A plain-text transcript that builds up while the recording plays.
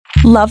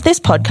Love this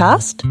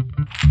podcast?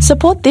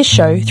 Support this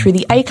show through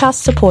the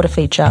Acast supporter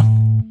feature.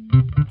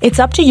 It's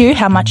up to you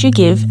how much you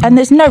give, and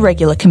there's no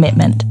regular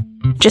commitment.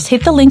 Just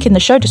hit the link in the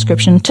show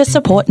description to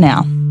support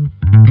now.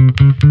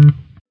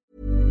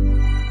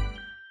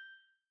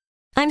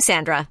 I'm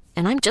Sandra,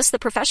 and I'm just the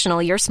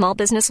professional your small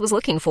business was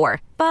looking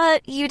for.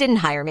 But you didn't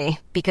hire me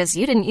because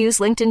you didn't use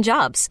LinkedIn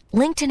Jobs.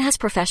 LinkedIn has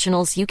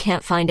professionals you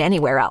can't find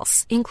anywhere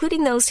else,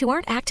 including those who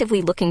aren't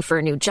actively looking for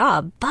a new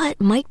job,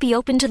 but might be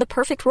open to the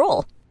perfect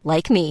role,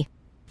 like me.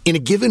 In a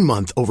given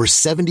month, over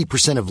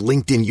 70% of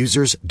LinkedIn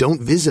users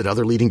don't visit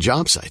other leading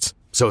job sites.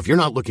 So if you're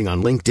not looking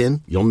on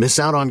LinkedIn, you'll miss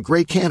out on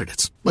great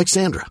candidates like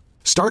Sandra.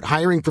 Start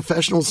hiring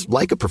professionals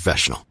like a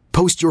professional.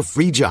 Post your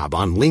free job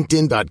on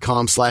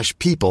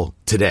linkedin.com/people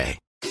today.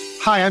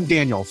 Hi, I'm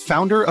Daniel,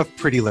 founder of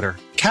Pretty Litter.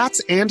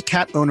 Cats and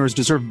cat owners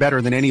deserve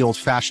better than any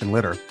old-fashioned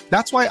litter.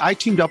 That's why I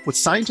teamed up with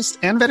scientists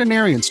and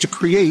veterinarians to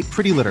create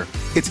Pretty Litter.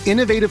 Its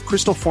innovative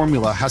crystal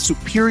formula has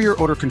superior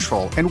odor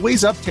control and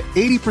weighs up to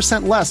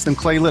 80% less than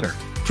clay litter.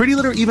 Pretty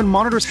Litter even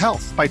monitors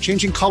health by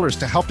changing colors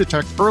to help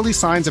detect early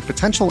signs of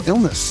potential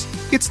illness.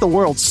 It's the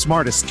world's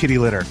smartest kitty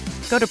litter.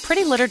 Go to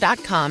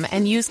prettylitter.com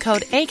and use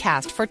code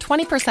ACAST for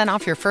 20%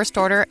 off your first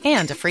order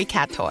and a free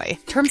cat toy.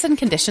 Terms and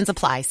conditions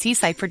apply. See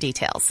site for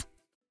details.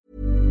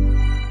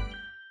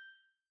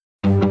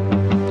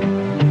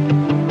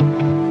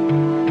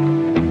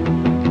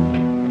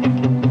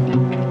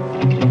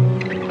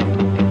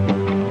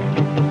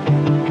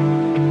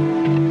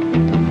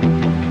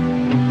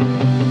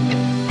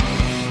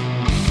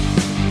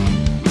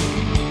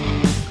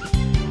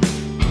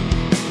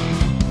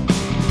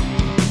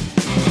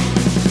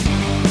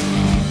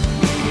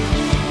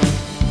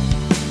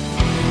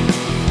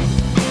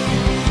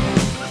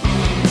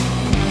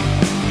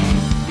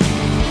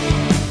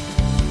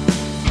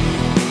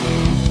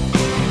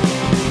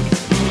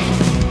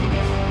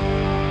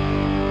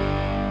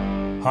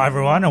 Hi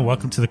everyone, and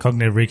welcome to the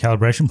Cognitive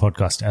Recalibration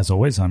Podcast. As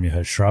always, I'm your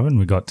host Shravan.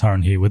 We've got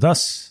Taran here with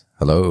us.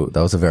 Hello.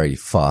 That was a very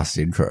fast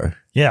intro.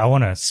 Yeah, I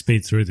want to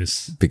speed through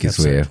this because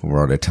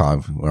we're on a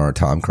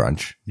time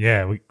crunch.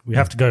 Yeah, we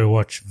have to go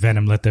watch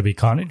Venom: Let There Be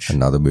Carnage.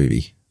 Another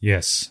movie.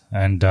 Yes,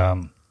 and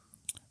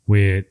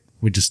we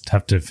just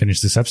have to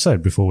finish this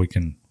episode before we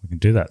can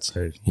do that.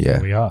 So yeah,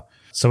 here we are.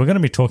 So we're going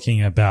to be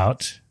talking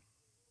about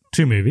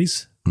two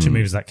movies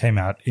that came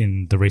out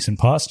in the recent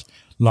past.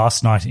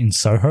 Last Night in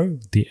Soho,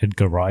 the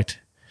Edgar Wright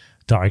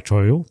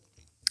directorial,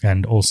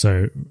 and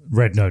also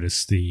Red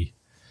Notice, the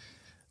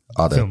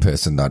other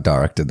person that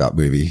directed that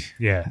movie.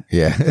 Yeah.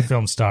 The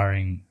film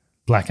starring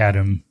Black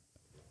Adam,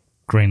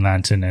 Green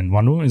Lantern, and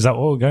Wonder Woman. Is that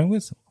what we're going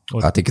with?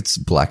 I think it's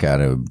Black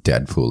Adam,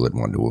 Deadpool, and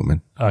Wonder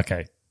Woman.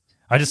 Okay.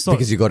 I just thought...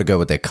 Because you got to go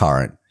with their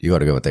current.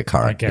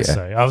 I guess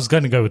so. I was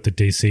going to go with the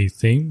DC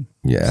theme.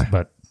 Yeah.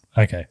 But,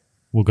 okay.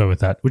 We'll go with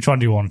that. Which one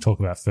do you want to talk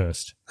about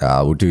first?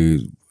 We'll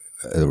do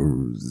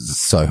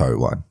Soho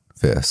one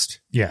first.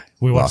 Yeah,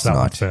 we watched that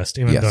one first,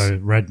 even though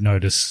Red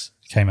Notice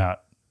came out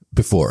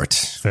before it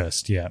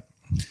first. Yeah.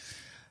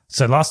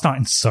 So Last Night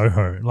in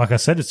Soho, like I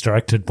said, it's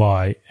directed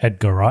by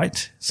Edgar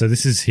Wright. So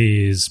this is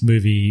his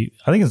movie.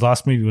 I think his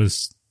last movie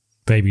was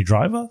Baby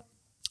Driver.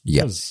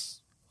 Yeah, it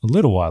was a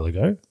little while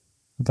ago,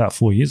 about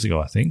 4 years ago,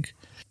 I think.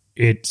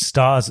 It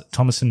stars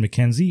Thomasin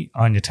McKenzie,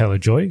 Anya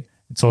Taylor-Joy.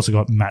 It's also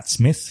got Matt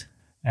Smith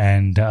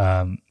and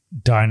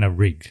Diana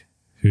Rigg,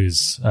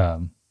 who's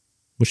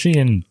was she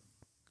in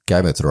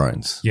Game of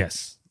Thrones?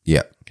 Yes.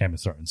 Yeah. Game of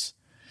Thrones.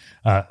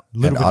 And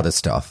other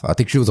stuff. I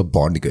think she was a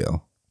Bond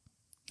girl.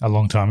 A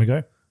long time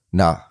ago?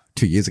 Nah,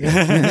 2 years ago.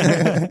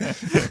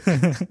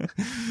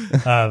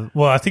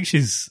 Well, I think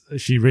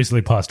she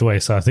recently passed away,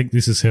 so I think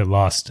this is her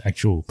last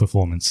actual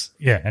performance.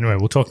 Yeah, anyway,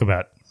 we'll talk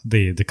about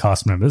the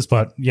cast members.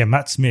 But yeah,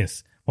 Matt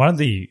Smith, one of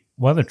the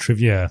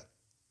trivia,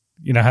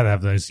 you know how they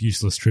have those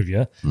useless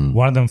trivia?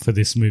 One of them for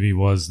this movie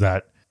was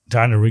that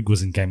Diana Rigg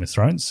was in Game of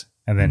Thrones,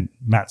 and then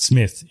Matt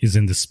Smith is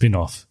in the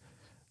spin-off,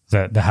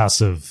 the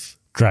House of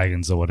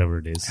Dragons or whatever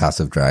it is. House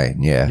of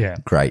Dragon, yeah.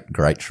 Great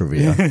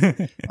trivia.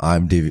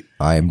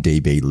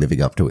 IMDb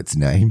living up to its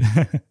name.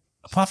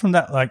 Apart from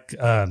that, like,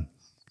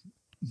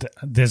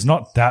 there's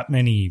not that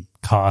many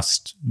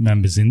cast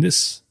members in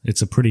this.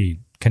 It's a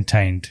pretty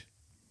contained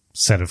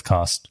set of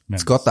cast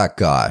members. It's got that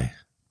guy.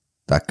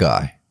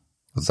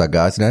 What's that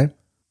guy's name?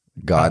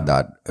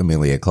 That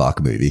Emilia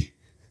Clarke movie.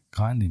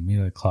 Guy in the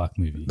Emilia Clarke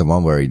movie. The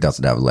one where he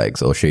doesn't have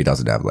legs, or she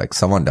doesn't have legs.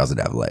 Someone doesn't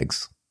have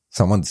legs.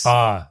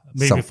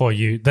 Before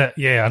you.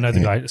 I know the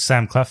guy,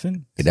 Sam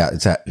Claflin.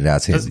 That's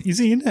him. Is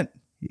he in it?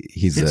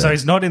 So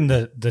he's not in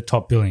the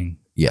top billing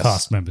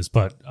cast members,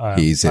 but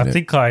he's in I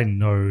think I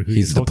know who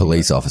he's the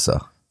police officer.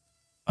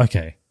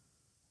 Okay.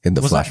 In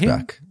the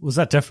flashback. Was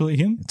that definitely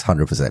him? It's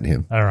 100%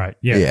 him. All right.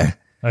 Yeah.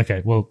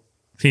 Okay. Well,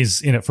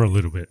 he's in it for a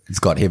little bit. It's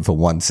got him for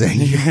one scene.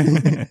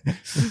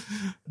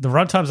 The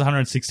runtime's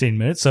 116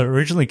 minutes. So it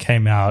originally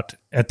came out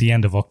at the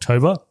end of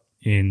October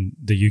in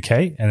the UK,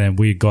 and then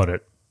we got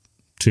it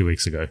 2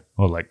 weeks ago,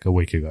 or like a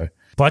week ago.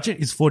 Budget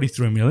is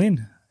 43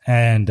 million,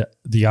 and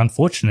the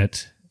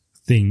unfortunate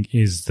thing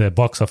is the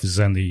box office is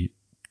only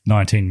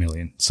 19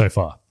 million so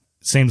far.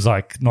 seems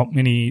like not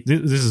many.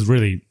 This has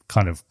really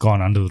kind of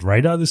gone under the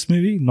radar. This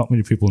movie, not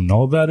many people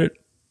know about it.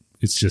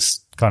 It's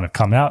just kind of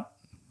come out,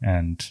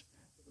 and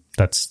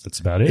that's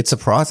about it. It's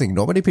surprising.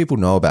 Not many people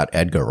know about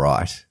Edgar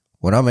Wright.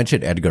 When I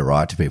mention Edgar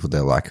Wright to people,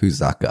 they're like, "Who's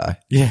that guy?"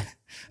 Yeah,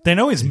 they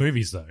know his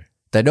movies though.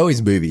 They know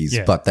his movies,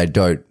 Yeah. but they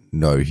don't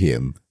know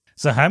him.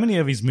 So, how many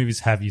of his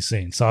movies have you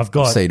seen? So, I've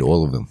seen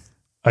all of them.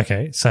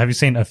 Okay, so have you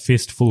seen A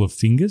Fistful of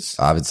Fingers?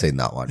 I haven't seen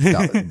that one.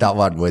 That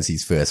one was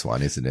his first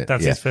one, isn't it?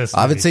 That's his first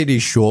I haven't movie. seen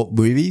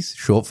his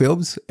short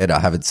films, and I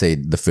haven't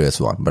seen the first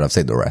one, but I've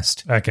seen the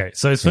rest. Okay,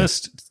 so his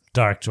first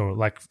directorial,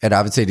 like, And I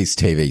haven't seen his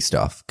TV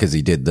stuff because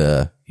he did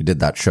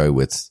that show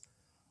with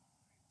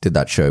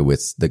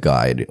the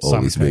guy in all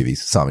Simon his Pegg.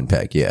 movies, Simon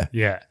Pegg. Yeah.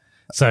 yeah.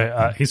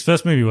 So his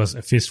first movie was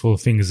A Fistful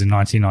of Fingers in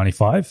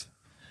 1995,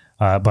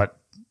 but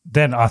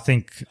then I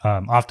think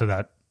after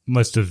that,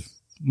 most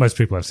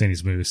people have seen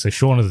his movies. So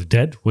Shaun of the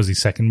Dead was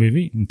his second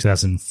movie in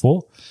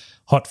 2004,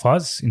 Hot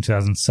Fuzz in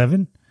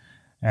 2007,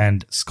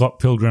 and Scott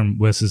Pilgrim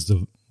versus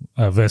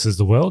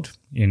the World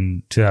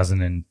in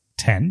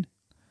 2010.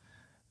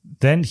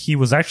 Then he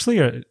was actually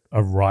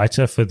a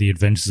writer for The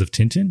Adventures of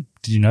Tintin.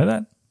 Did you know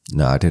that?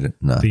 No, I didn't.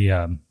 No.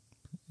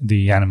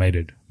 The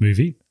animated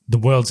movie. The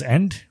World's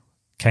End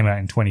came out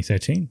in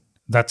 2013.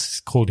 That's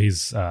called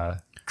his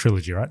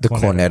trilogy, right? The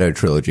Cornetto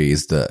trilogy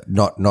is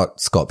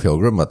not Scott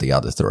Pilgrim, but the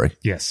other three.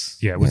 Yes,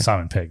 yeah, with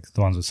Simon Pegg,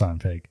 the ones with Simon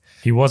Pegg.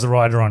 He was a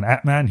writer on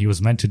Ant-Man. He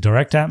was meant to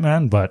direct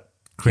Ant-Man, but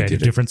creative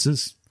didn't.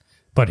 differences.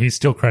 But he's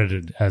still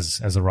credited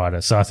as a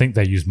writer. So I think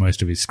they used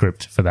most of his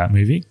script for that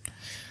movie.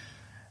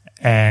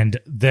 And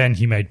then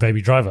he made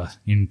Baby Driver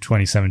in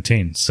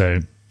 2017. So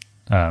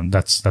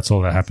that's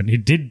all that happened. He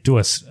did do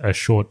a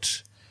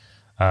short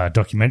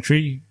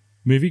documentary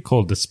movie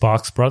called The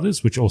Sparks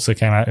Brothers, which also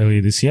came out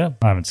earlier this year.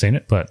 I haven't seen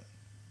it, but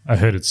I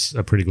heard it's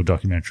a pretty good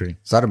documentary.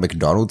 Is that a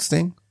McDonald's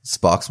thing?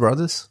 Sparks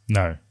Brothers?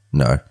 No.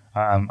 No.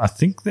 I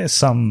think there's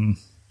some...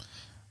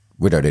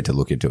 We don't need to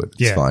look into it.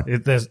 It's fine.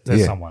 There's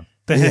Yeah. someone.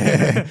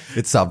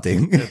 It's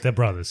something. They're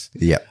brothers.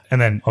 Yeah. And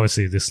then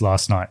obviously this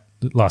Last Night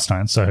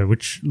in Soho,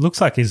 which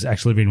looks like he's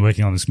actually been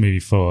working on this movie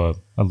for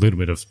a little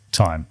bit of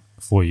time,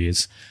 4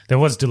 years. There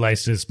was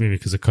delays to this movie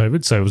because of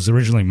COVID, so it was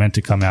originally meant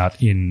to come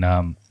out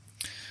in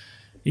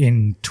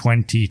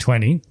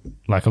 2020,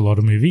 like a lot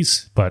of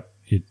movies, but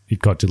it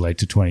got delayed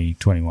to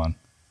 2021.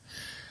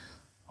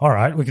 All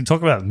right, we can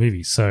talk about the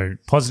movie. So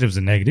positives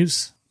and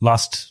negatives.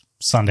 Last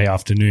Sunday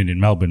afternoon in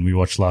Melbourne, we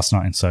watched Last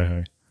Night in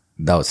Soho.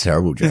 That was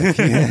terrible, Jack.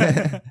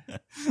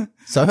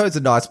 Soho's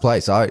a nice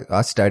place.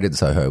 I stayed in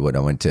Soho when I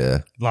went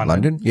to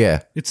London.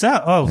 Yeah. It's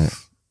out. Oh,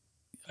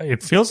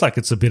 it feels like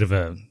it's a bit of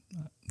a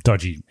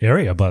dodgy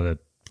area by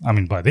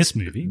this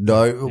movie.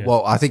 No,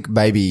 well, I think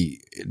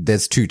maybe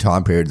there's two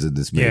time periods in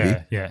this movie.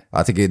 Yeah.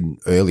 I think in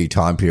early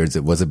time periods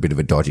it was a bit of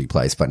a dodgy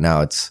place, but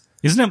now it's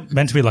Isn't it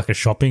meant to be like a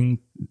shopping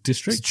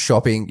district?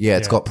 shopping. Yeah,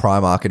 it's got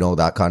Primark and all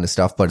that kind of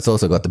stuff, but it's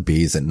also got the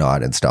beers at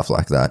night and stuff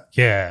like that.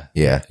 Yeah.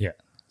 Yeah.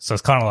 So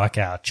it's kind of like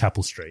our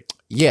Chapel Street.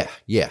 Yeah.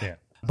 Yeah.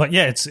 But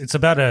yeah, it's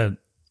about a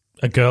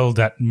girl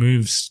that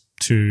moves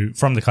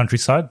from the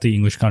countryside, the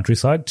English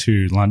countryside,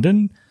 to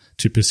London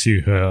to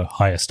pursue her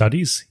higher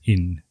studies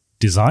in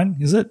design,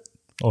 is it?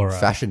 Or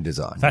Fashion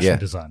design. fashion Yeah.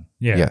 design.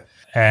 Yeah. Yeah.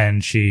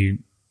 And she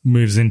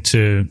moves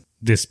into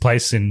this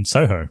place in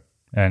Soho,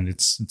 and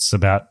it's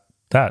about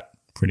that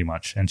pretty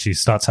much. And she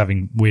starts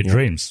having weird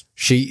dreams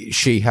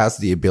She has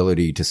the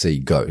ability to see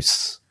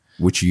ghosts,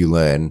 which you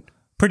learn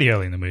pretty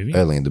early in the movie.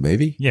 early in the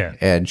movie. Yeah.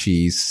 And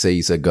she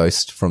sees a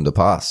ghost from the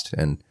past,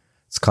 and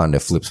it's kind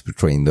of flips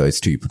between those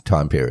two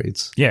time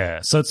periods.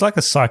 Yeah. So it's like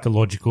a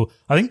psychological.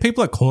 I think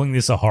people are calling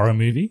this a horror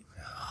movie,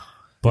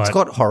 but It's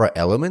got horror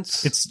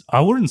elements.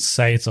 I wouldn't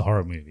say it's a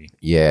horror movie.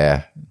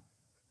 Yeah.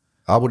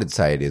 I wouldn't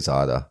say it is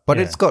either, but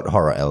Yeah. it's got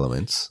horror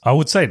elements. I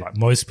would say like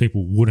most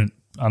people wouldn't,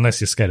 unless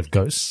you're scared of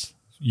ghosts.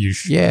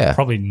 You're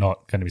probably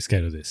not going to be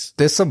scared of this.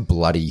 There's some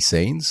bloody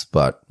scenes,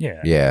 but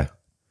Yeah.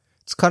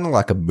 It's kind of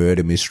like a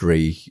murder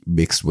mystery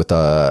mixed with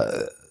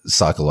a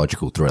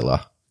psychological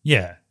thriller.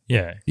 Yeah.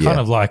 Yeah. Kind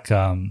of like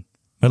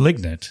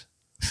Malignant.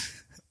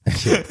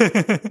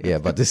 Yeah,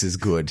 but this is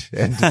good,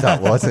 and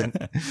that wasn't.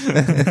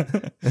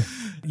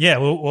 Yeah,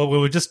 well, we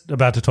were just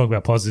about to talk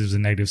about positives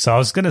and negatives. So I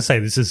was going to say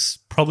this is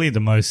probably the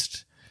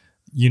most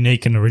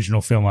unique and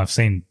original film I've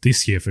seen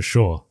this year for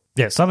sure.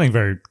 Yeah, something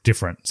very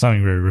different,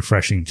 something very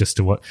refreshing. Just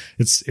to what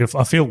if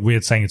I feel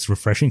weird saying it's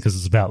refreshing because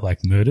it's about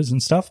like murders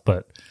and stuff,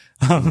 but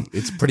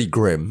It's pretty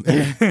grim.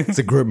 It's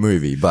a grim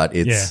movie, but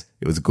it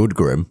was good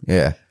grim.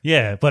 Yeah.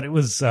 yeah, but it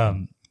was.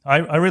 I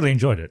really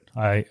enjoyed it.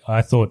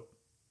 I thought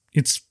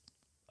it's.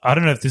 I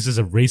don't know if this is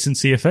a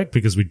recency effect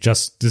because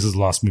this is the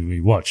last movie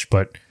we watched,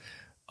 but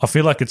I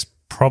feel like it's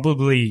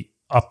probably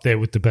up there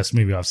with the best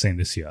movie I've seen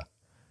this year.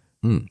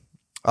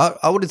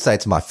 I wouldn't say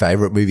it's my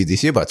favorite movie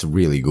this year, but it's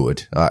really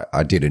good.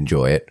 I did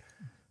enjoy it.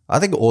 I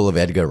think all of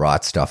Edgar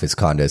Wright's stuff is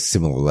kind of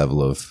similar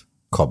level of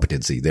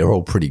competency. They're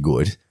all pretty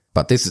good,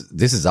 but this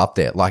is up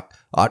there. Like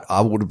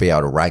I wouldn't be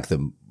able to rank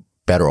them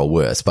better or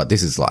worse, but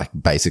this is like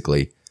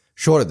basically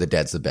Shaun of the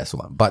Dead's the best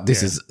one, but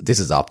this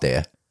is up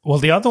there. Well,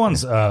 the other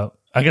ones are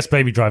I guess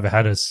Baby Driver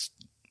had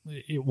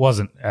it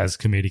wasn't as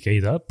comedic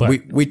either, but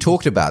we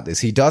talked about this.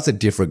 He does a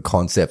different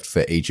concept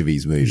for each of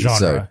his movies. genre,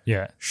 So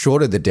yeah.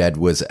 Shaun of the Dead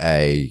was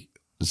a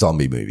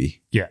zombie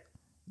movie. Yeah.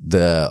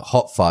 The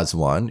Hot Fuzz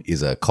one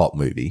is a cop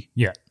movie.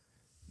 Yeah.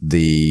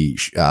 The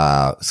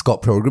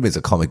Scott Pilgrim is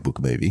a comic book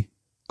movie.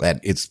 And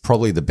it's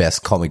probably the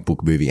best comic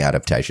book movie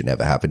adaptation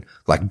ever happened.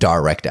 Like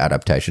direct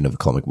adaptation of a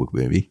comic book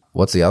movie.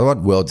 What's the other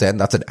one? World's End.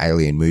 That's an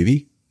alien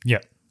movie. Yeah.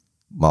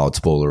 Mild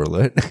spoiler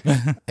alert.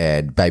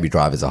 And Baby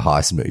Driver's a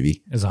heist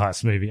movie. It's a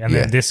heist movie. And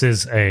Yeah. then this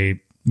is a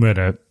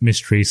murder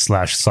mystery /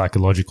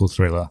 psychological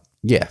thriller.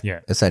 Yeah. Yeah.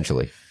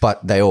 Essentially.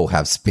 But they all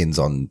have spins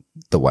on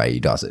the way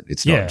he does it.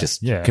 It's Yeah, not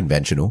just yeah.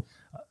 conventional.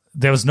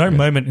 There was no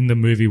moment in the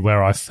movie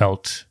where I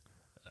felt,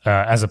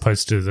 as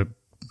opposed to the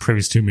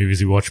previous two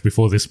movies we watched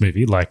before this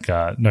movie, like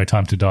No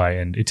Time to Die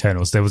and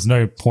Eternals, there was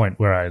no point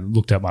where I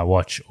looked at my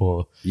watch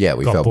or Yeah,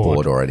 we got felt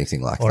bored or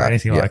anything like that. or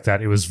anything Yeah. like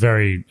that. It was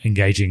very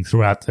engaging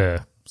throughout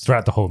the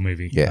whole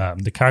movie. Yeah.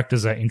 The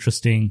characters are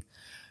interesting.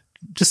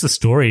 Just the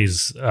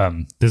stories,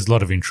 there's a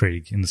lot of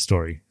intrigue in the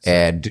story.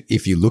 And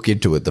if you look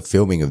into it, the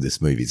filming of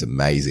this movie is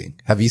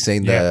amazing. Have you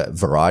seen Yeah. the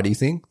Variety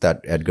thing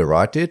that Edgar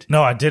Wright did?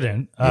 No, I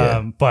didn't.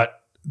 Yeah. But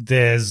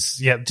there's,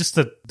 just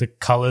the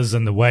colors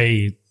and the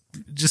way,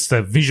 just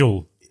the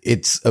visual,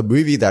 It's a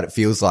movie that it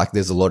feels like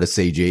there's a lot of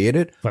CG in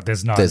it. but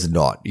there's not. There's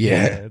not.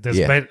 Yeah. There's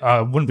yeah.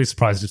 I wouldn't be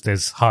surprised if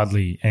there's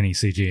hardly any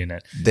CG in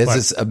it. There's But-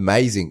 this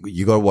amazing,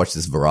 you got to watch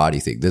this Variety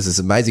thing. There's this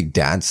amazing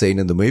dance scene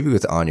in the movie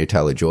with Anya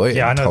Taylor-Joy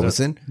yeah, I and know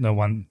Thomason. the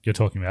one you're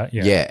talking about.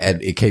 Yeah. Yeah.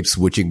 And it keeps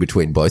switching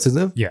between both of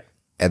them. Yeah.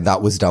 And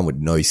that was done with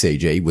no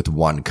CG with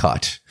one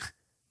cut.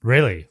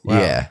 Really? Wow.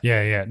 Yeah.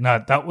 Yeah.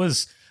 No,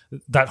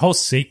 that whole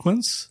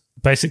sequence.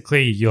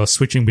 Basically, you're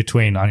switching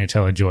between Anya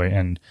Taylor-Joy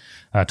and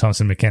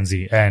Thomasin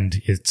McKenzie,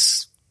 and it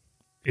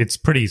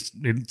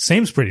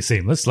seems pretty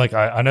seamless. Like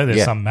I know there's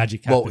Yeah. some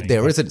magic Well, happening.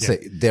 there but isn't,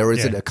 yeah. there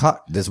isn't Yeah. a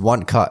cut. There's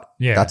one cut.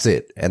 Yeah. That's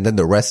it. And then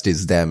the rest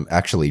is them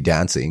actually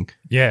dancing.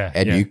 Yeah.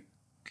 And yeah.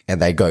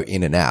 and they go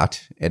in and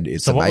out, and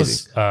it's So what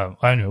amazing. was?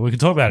 I don't know. We can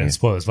talk about it in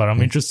spoilers, but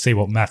I'm interested to see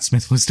what Matt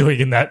Smith was doing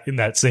in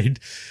that scene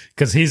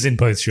because he's in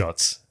both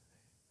shots.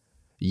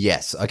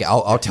 Yes. Okay.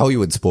 I'll tell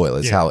you in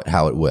spoilers Yeah.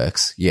 how it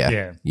works. Yeah.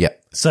 Yeah. Yep.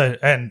 So,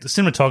 and the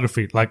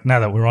cinematography, like now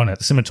that we're on it,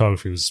 the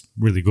cinematography was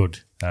really good.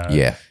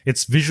 Yeah.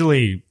 It's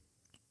visually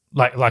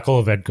like all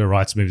of Edgar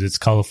Wright's movies. It's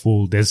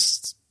colorful.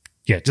 There's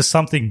just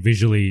something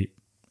visually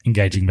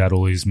engaging about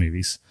all his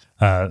movies.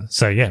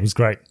 So yeah, it was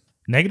great.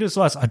 Negatives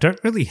wise, I don't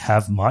really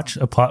have much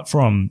apart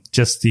from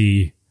just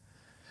I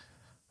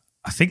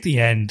think the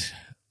end.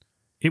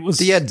 It was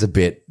The end's a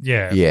bit.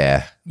 Yeah.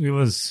 Yeah. It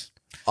was.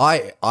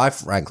 I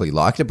frankly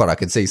liked it, but I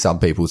can see some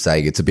people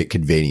saying it's a bit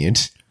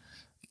convenient.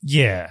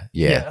 Yeah.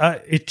 Yeah.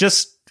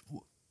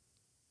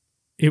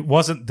 It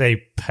wasn't the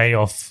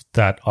payoff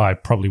that I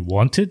probably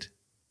wanted.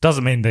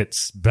 Doesn't mean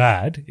that's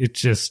bad. It's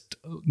just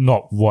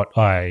not what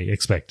I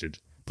expected.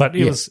 But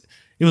it was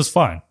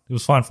fine. It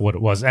was fine for what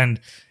it was. And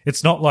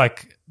it's not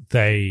like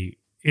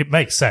it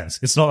makes sense.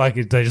 It's not like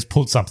they just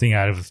pulled something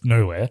out of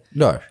nowhere.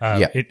 No.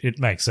 Yeah. It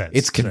makes sense.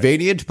 It's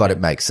convenient, but it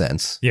makes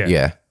sense. Yeah.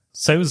 Yeah.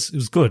 So it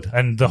was good.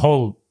 And the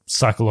whole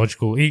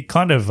psychological, he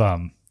kind of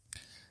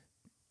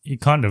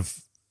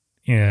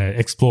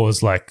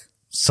explores like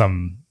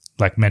some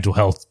like mental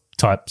health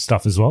type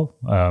stuff as well,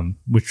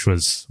 which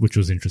was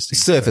interesting.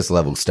 Surface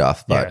level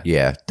stuff, but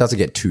yeah, doesn't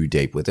get too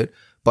deep with it.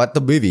 But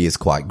the movie is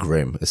quite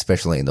grim,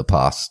 especially in the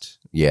past.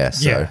 Yeah.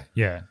 So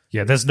Yeah.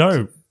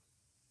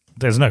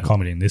 There's no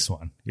comedy in this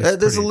one. It's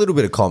there's a pretty- little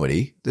bit of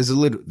comedy. There's a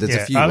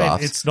few I mean,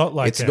 laughs. it's not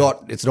like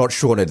it's not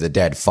Shaun of the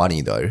Dead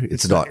funny though.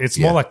 It's not. It's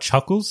yeah. more like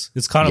chuckles.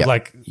 It's kind of Yeah.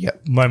 like Yeah.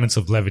 moments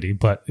of levity,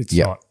 but it's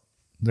Yeah. not.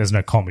 There's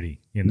no comedy.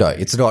 In No, there.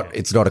 it's not.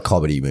 It's not a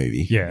comedy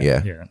movie.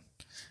 Yeah.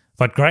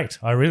 But great.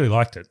 I really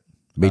liked it.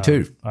 Me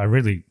too. I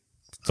really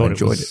thought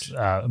enjoyed it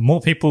was. More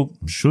people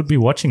should be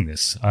watching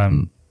this.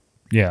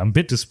 Yeah, I'm a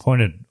bit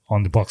disappointed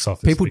on the box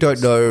office. People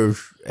because- don't know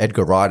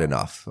Edgar Wright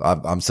enough.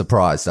 I'm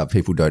surprised that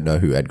people don't know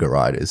who Edgar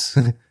Wright is.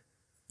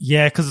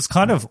 Yeah, because it's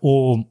kind of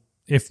all.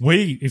 If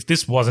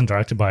this wasn't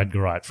directed by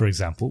Edgar Wright, for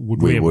example,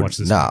 would we have watched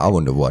this? Nah, I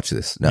wouldn't have watched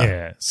this. No.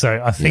 Yeah,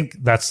 so I think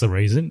that's the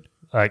reason.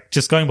 Like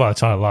just going by the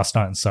title Last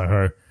Night in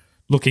Soho,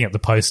 looking at the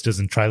posters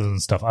and trailers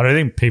and stuff, I don't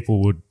think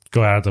people would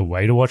go out of their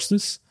way to watch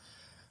this.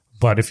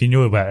 But if you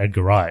knew about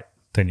Edgar Wright,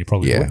 then you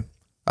probably Yeah. would.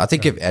 I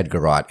think if Edgar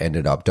Wright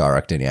ended up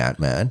directing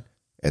Ant-Man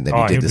and then he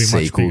Oh, did he'd the be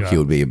much sequel, bigger. he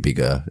would be a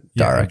bigger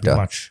Yeah, director.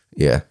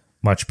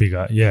 much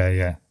bigger.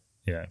 Yeah.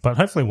 But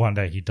hopefully one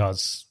day he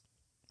does.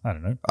 I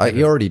don't know.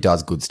 He already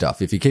does good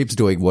stuff. If he keeps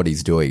doing what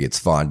he's doing, it's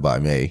fine by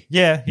me.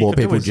 Yeah, More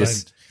people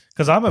just.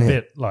 because I'm a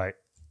bit like,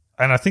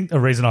 and I think the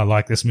reason I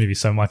like this movie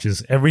so much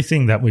is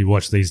everything that we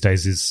watch these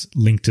days is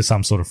linked to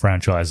some sort of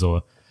franchise,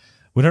 or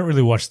we don't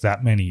really watch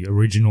that many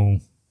original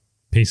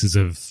pieces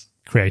of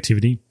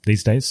creativity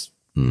these days.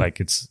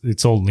 Like it's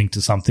all linked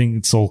to something.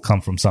 It's all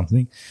come from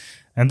something,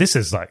 and this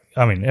is like,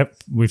 I mean,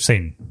 we've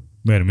seen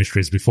murder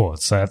mysteries before,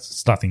 so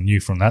it's nothing new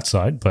from that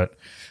side. But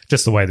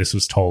just the way this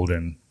was told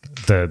and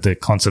the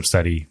concepts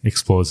that he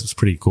explores is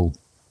pretty cool.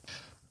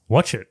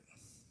 Watch it.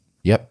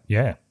 Yep.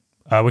 Yeah.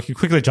 We can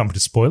quickly jump into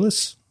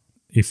spoilers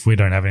if we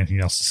don't have anything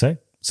else to say.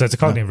 So it's a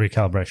cognitive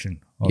recalibration,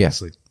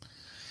 obviously.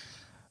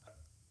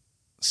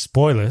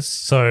 Spoilers.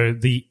 So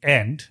the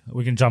end,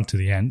 we can jump to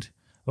the end.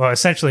 Well,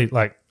 essentially,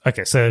 like,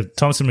 okay, so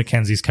Thomasin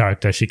McKenzie's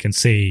character, she can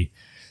see,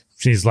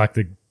 she's like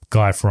the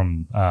guy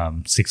from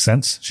Sixth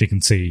Sense. She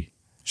can see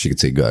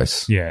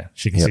ghosts. Yeah,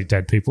 she can see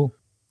dead people.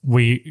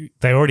 They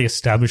already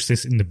established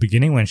this in the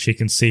beginning when she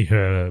can see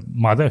her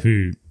mother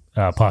who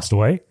passed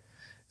away.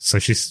 So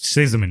she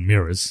sees them in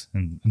mirrors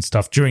and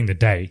stuff during the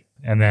day.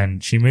 And then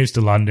she moves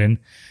to London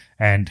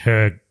and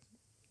her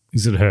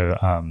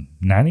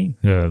nanny?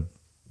 Her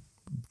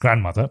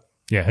grandmother.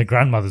 Yeah, her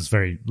grandmother's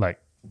very, like,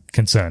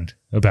 concerned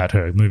about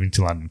her moving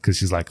to London because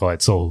she's like, oh,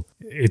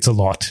 it's a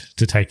lot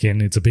to take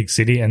in. It's a big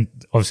city. And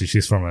obviously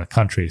she's from a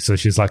country. So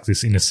she's like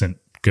this innocent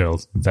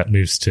girl that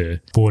moves to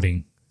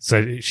boarding.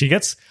 So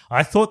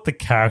I thought the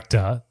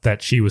character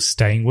that she was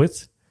staying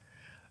with,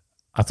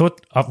 I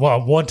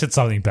wanted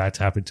something bad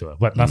to happen to her,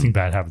 but nothing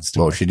bad happens to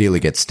her. Well, she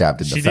nearly gets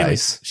stabbed in the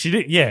face.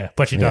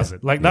 But she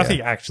doesn't. Like, nothing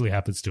actually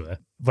happens to her.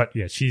 But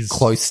yeah, she's...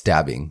 Close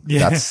stabbing.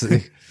 Yeah. That's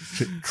a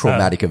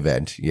traumatic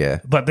event, yeah.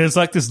 But there's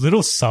like this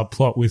little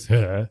subplot with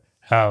her,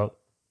 how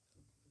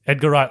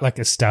Edgar Wright like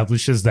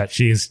establishes that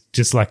she is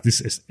just like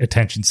this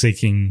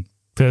attention-seeking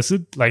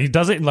person. Like, he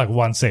does it in like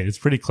one scene. It's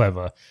pretty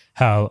clever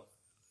how...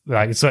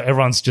 Like, so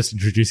everyone's just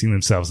introducing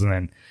themselves, and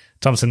then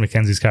Thomasin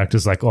McKenzie's character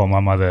is like, oh, my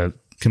mother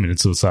committed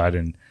suicide,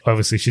 and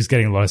obviously she's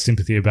getting a lot of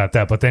sympathy about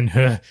that, but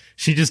then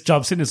she just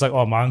jumps in, it's like,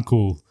 oh, my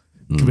uncle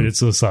committed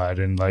suicide,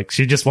 and like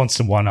she just wants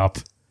to one up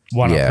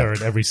her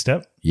at every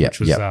step,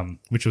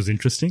 which was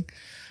interesting.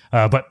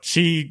 But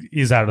she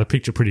is out of the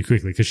picture pretty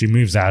quickly because she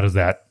moves out of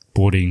that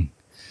boarding,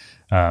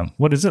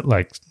 what is it,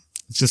 like,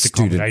 it's just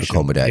student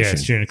accommodation. Yeah,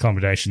 student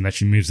accommodation that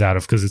she moves out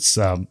of because it's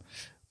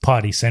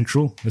party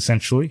central,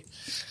 essentially.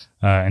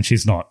 And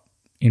she's not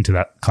into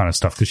that kind of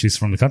stuff because she's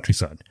from the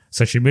countryside.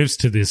 So she moves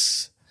to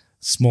this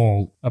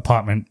small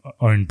apartment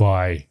owned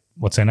by,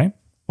 what's her name?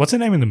 What's her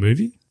name in the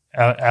movie?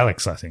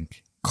 Alex, I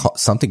think.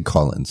 Something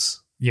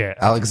Collins. Yeah.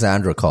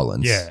 Alexandra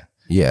Collins. Yeah.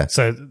 Yeah.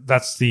 So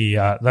that's the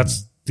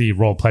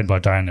role played by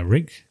Diana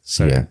Rigg.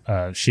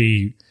 So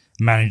she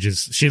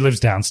lives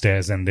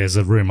downstairs and there's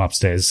a room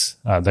upstairs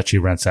that she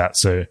rents out.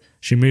 So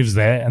she moves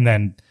there, and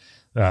then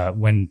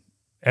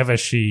whenever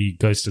she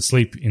goes to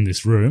sleep in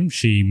this room,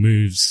 she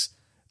moves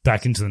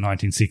back into the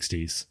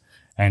 1960s,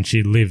 and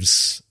she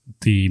lives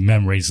the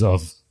memories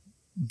of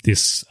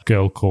this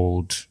girl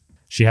called,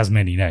 she has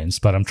many names,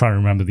 but I'm trying to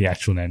remember the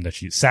actual name that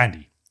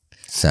Sandy.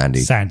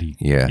 Sandy.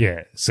 Yeah.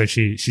 Yeah. So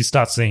she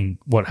starts seeing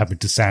what happened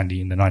to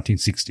Sandy in the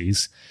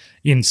 1960s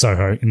in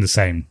Soho, in the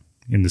same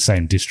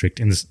district.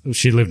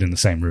 She lived in the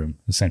same room,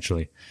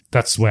 essentially.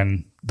 That's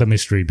when the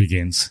mystery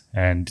begins,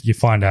 and you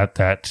find out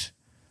that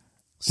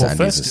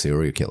Sandy's a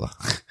serial killer.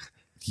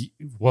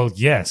 Well,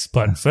 yes,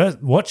 but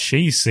first, what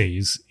she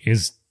sees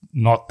is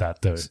not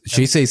that, though.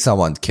 She sees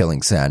someone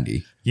killing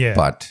Sandy.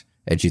 Yeah.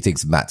 And she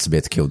thinks Matt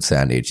Smith killed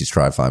Sandy, and she's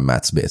trying to find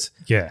Matt Smith.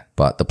 Yeah.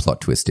 But the plot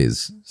twist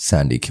is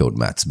Sandy killed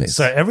Matt Smith.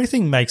 So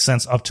everything makes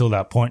sense up till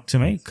that point to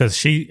me,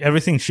 because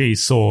everything she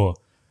saw,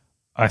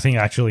 I think,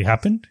 actually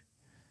happened.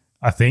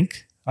 I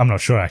think. I'm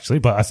not sure, actually,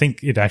 but I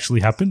think it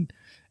actually happened,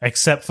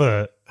 except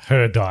for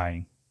her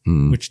dying,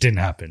 which didn't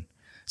happen.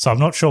 So I'm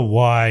not sure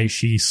why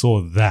she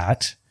saw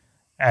that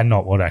and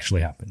not what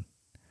actually happened.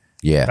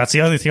 Yeah. That's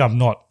the only thing I'm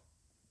not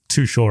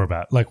too sure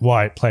about, like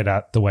why it played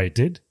out the way it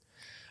did.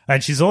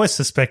 And she's always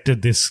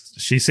suspected this.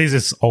 She sees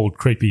this old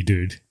creepy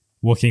dude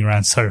walking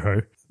around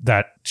Soho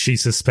that she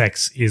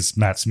suspects is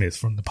Matt Smith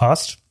from the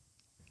past.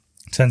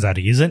 Turns out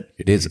he isn't.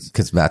 It is,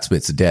 because Matt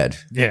Smith's dead.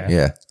 Yeah.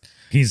 Yeah.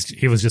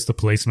 He was just a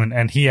policeman,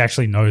 and he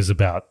actually knows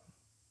about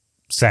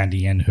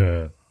Sandy and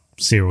her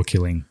serial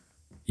killing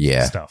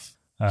stuff.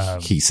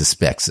 He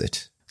suspects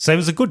it. So it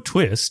was a good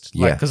twist,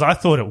 because I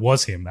thought it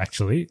was him,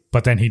 actually,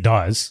 but then he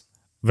dies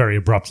very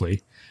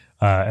abruptly,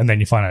 and then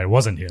you find out it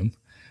wasn't him,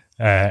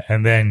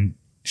 and then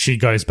she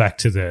goes back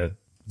to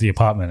the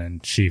apartment,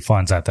 and she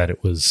finds out that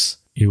it was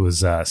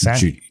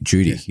Sandy.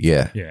 Judy,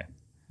 yeah.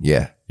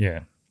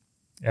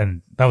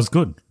 And that was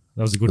good.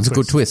 That was a good twist. It was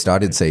a good twist. I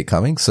didn't see it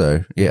coming,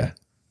 so yeah.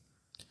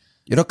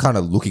 You're not kind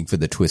of looking for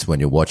the twist when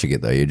you're watching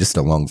it, though. You're just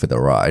along for the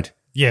ride.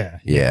 Yeah,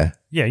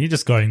 you're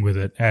just going with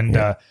it, and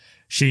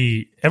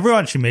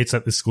everyone she meets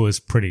at this school is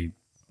pretty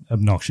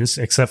obnoxious,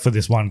 except for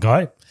this one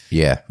guy.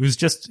 Yeah.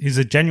 He's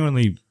a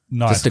genuinely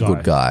nice guy. Just a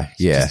good guy.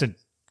 Yeah. Just a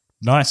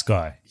nice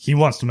guy. He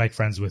wants to make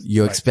friends with.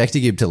 You're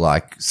expecting him to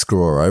like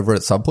screw her over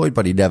at some point,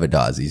 but he never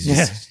does. He's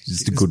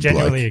just a good bloke.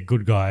 Genuinely a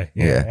good guy.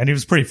 Yeah. And he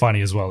was pretty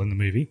funny as well in the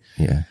movie.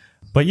 Yeah.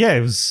 But yeah,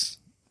 it was,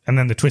 and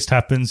then the twist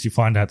happens. You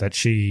find out that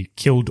she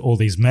killed all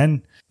these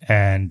men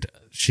and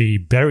she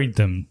buried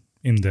them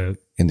in the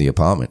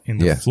apartment, in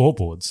the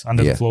floorboards,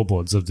 under the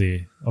floorboards of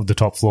the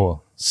top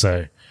floor.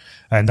 So,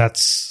 and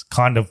that's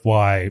kind of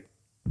why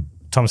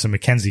Thomasin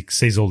McKenzie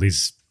sees all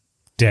these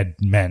dead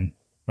men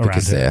around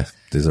because her.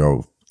 There's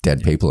all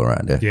dead people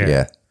around her.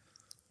 Yeah.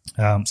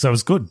 So it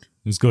was good.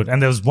 It was good.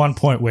 And there was one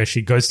point where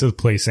she goes to the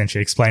police and she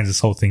explains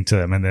this whole thing to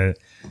them, and they're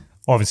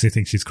obviously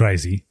think she's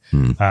crazy.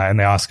 And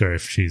they ask her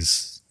if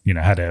she's,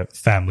 had a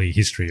family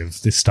history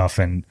of this stuff.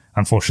 And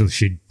unfortunately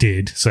she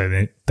did.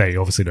 So they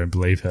obviously don't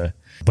believe her.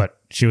 But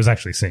she was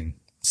actually seeing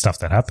stuff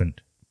that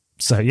happened.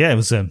 So yeah, it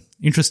was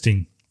just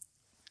an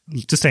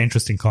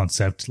interesting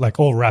concept, like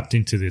all wrapped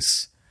into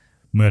this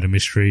murder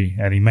mystery.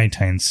 And he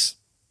maintains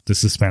the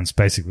suspense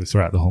basically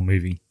throughout the whole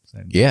movie.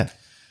 So, Yeah.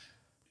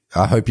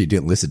 I hope you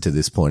didn't listen to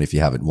this point if you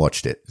haven't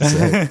watched it.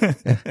 So.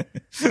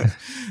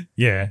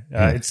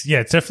 It's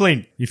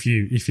definitely, if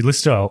you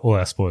listen to all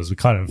our spoilers,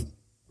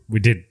 we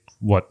did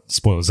what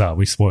spoilers are.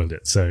 We spoiled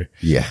it. So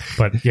Yeah.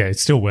 but yeah,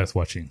 it's still worth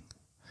watching.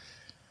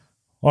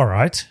 All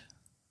right.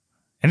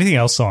 Anything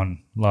else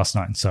on Last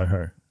Night in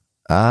Soho?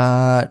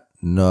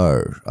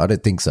 No, I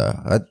don't think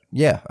so.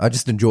 I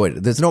just enjoyed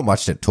it. There's not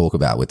much to talk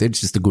about with it. It's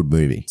just a good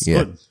movie. It's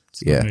good.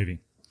 It's a good movie.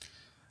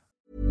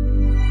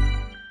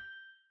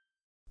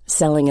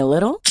 Selling a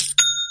little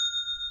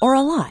or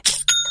a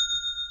lot?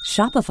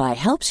 Shopify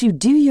helps you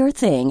do your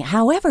thing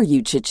however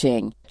you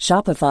cha-ching.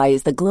 Shopify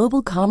is the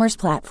global commerce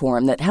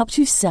platform that helps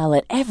you sell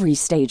at every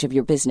stage of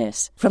your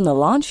business. From the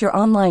launch your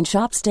online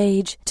shop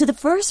stage to the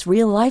first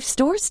real-life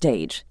store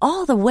stage,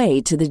 all the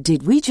way to the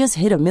did we just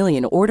hit a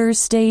million orders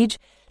stage.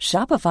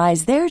 Shopify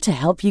is there to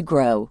help you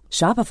grow.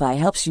 Shopify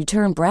helps you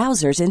turn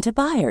browsers into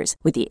buyers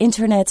with the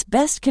internet's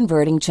best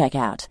converting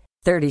checkout.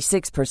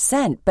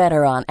 36%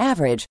 better on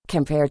average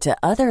compared to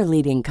other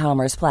leading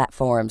commerce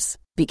platforms.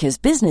 Because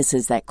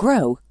businesses that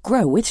grow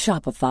with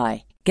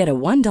Shopify. Get a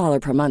 $1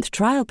 per month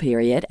trial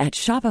period at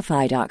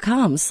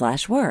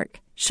shopify.com/work.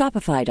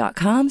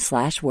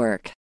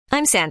 Shopify.com/work.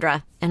 I'm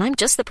Sandra, and I'm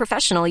just the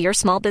professional your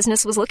small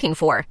business was looking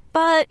for.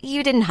 But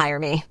you didn't hire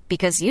me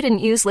because you didn't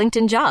use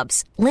LinkedIn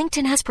Jobs.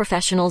 LinkedIn has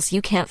professionals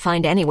you can't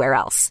find anywhere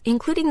else,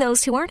 including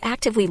those who aren't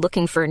actively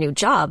looking for a new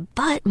job,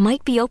 but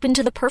might be open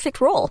to the perfect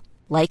role,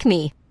 like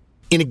me.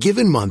 In a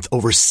given month,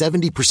 over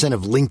 70%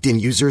 of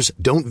LinkedIn users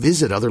don't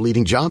visit other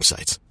leading job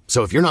sites.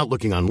 So if you're not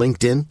looking on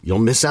LinkedIn, you'll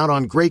miss out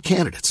on great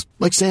candidates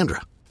like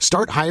Sandra.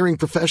 Start hiring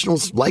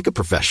professionals like a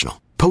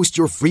professional. Post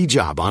your free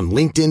job on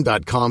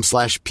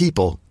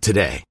linkedin.com/people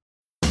today.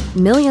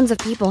 Millions of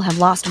people have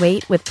lost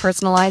weight with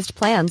personalized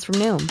plans from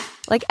Noom.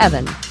 Like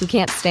Evan, who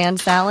can't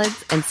stand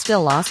salads and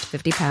still lost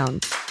 50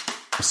 pounds.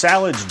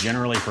 Salads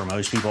generally for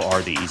most people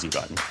are the easy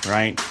button,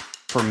 right?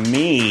 For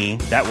me,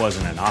 that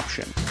wasn't an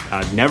option.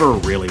 I never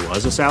really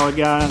was a salad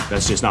guy.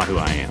 That's just not who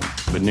I am.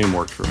 But Noom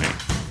worked for me.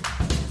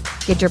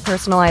 Get your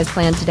personalized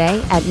plan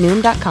today at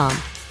Noom.com.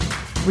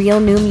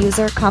 Real Noom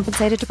user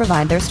compensated to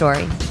provide their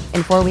story.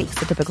 In 4 weeks,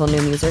 the typical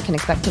Noom user can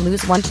expect to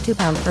lose 1 to 2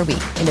 pounds per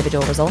week.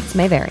 Individual results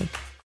may vary.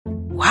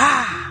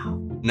 Wow.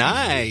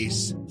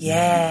 Nice.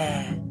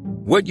 Yeah.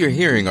 What you're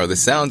hearing are the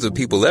sounds of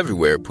people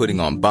everywhere putting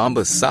on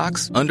Bombas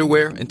socks,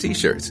 underwear, and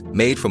T-shirts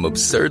made from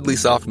absurdly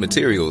soft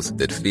materials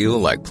that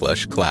feel like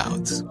plush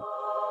clouds.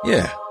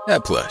 Yeah,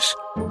 that plush.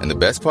 And the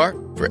best part?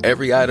 For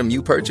every item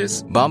you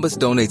purchase, Bombas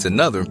donates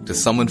another to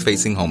someone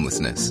facing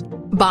homelessness.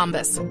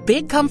 Bombas.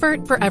 Big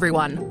comfort for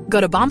everyone.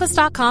 Go to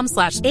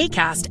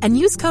bombas.com/ACAST and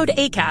use code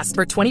ACAST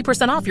for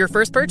 20% off your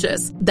first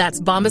purchase. That's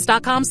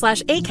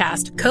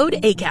bombas.com/ACAST. Code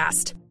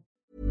ACAST.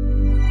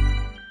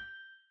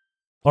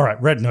 All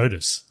right, Red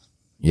Notice.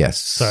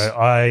 Yes. So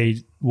I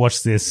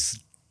watched this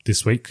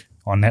week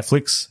on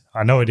Netflix.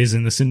 I know it is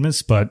in the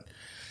cinemas, but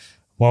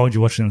why would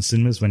you watch it in the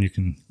cinemas when you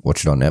can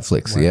watch it on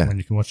Netflix? When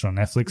you can watch it on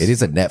Netflix. It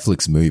is a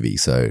Netflix movie,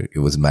 so it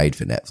was made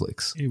for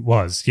Netflix. It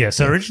was, yeah.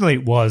 So originally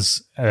it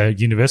was a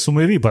Universal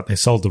movie, but they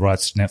sold the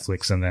rights to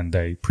Netflix and then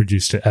they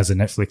produced it as a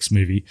Netflix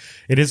movie.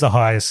 It is the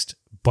highest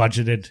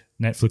budgeted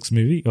Netflix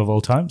movie of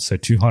all time, so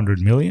 $200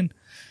 million.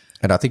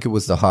 And I think it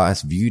was the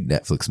highest viewed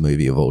Netflix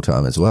movie of all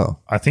time as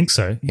well. I think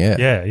so.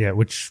 Yeah,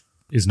 which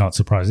is not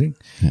surprising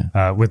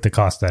with the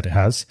cast that it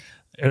has.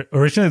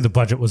 Originally, the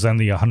budget was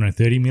only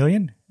 $130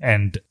 million,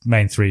 and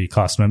main three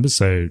cast members,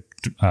 so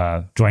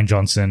Dwayne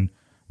Johnson,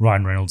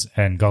 Ryan Reynolds,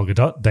 and Gal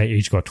Gadot, they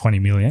each got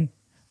 $20 million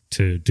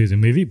to do the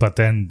movie. But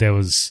then there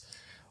was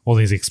all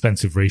these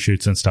expensive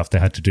reshoots and stuff they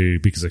had to do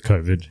because of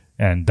COVID,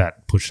 and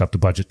that pushed up the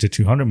budget to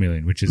 $200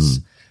 million, which is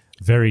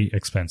very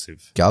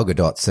expensive. Gal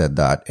Gadot said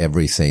that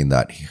every scene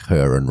that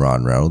her and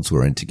Ryan Reynolds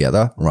were in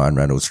together, Ryan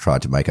Reynolds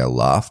tried to make her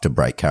laugh to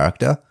break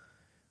character.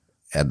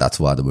 And that's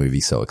why the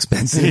movie's so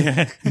expensive.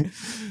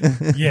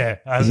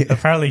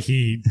 Apparently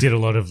he did a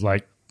lot of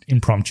like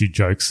impromptu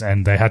jokes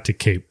and they had to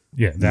keep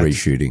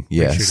reshooting.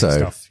 Yeah. So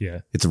stuff.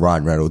 It's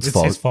Ryan Reynolds'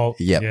 fault. It's his fault.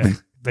 Yep. Yeah.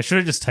 They should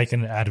have just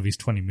taken it out of his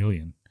 $20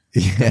 million.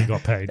 Yeah. He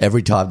got paid.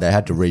 Every time they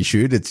had to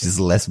reshoot, it's just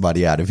less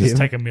money out of him. Just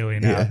take $1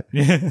 million out.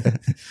 Yeah.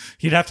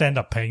 He'd have to end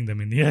up paying them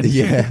in the end.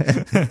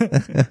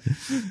 Yeah.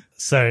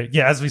 So,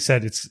 as we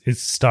said, it's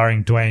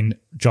starring Dwayne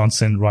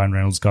Johnson, Ryan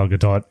Reynolds, Gal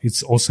Gadot.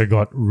 It's also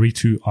got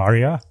Ritu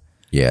Arya.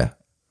 Yeah.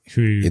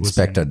 Who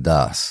Inspector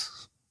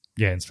Das.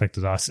 Yeah, Inspector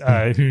Das.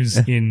 Who's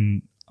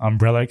in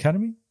Umbrella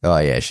Academy. Oh,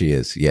 yeah, she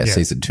is. Yeah,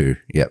 season 2.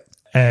 Yep.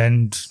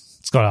 And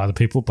it's got other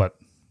people, but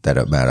they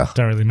don't matter.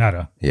 Don't really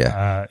matter.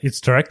 Yeah. It's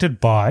directed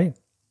by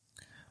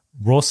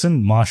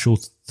Rawson Marshall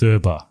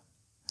Thurber.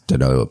 Don't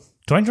know.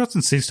 Dwayne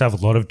Johnson seems to have a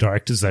lot of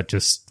directors that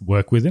just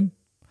work with him.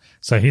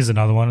 So here's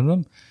another one of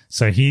them.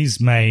 So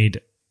he's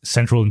made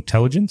Central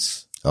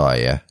Intelligence, Oh,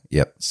 yeah.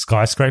 Yep.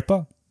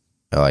 Skyscraper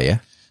Oh, yeah.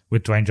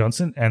 with Dwayne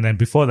Johnson. And then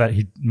before that,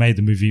 he made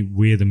the movie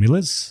We're the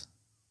Millers,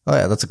 Oh,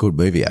 yeah, that's a good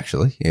movie,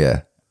 actually.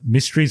 Yeah.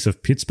 Mysteries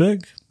of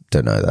Pittsburgh.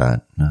 Don't know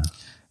that. No.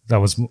 That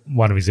was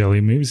one of his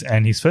early movies.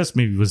 And his first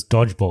movie was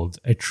Dodgeball,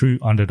 a true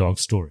underdog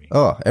story.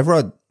 Oh,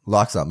 everyone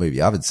likes that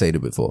movie. I haven't seen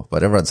it before,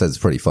 but everyone says it's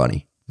pretty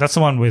funny. That's the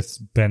one with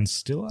Ben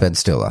Stiller? Ben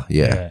Stiller,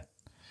 yeah.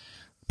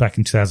 Back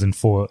in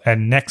 2004.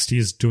 And next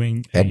he's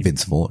doing... And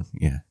Vince Vaughn,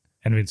 yeah.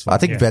 And Vince Vaughn, I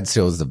think Ben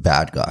Stiller's the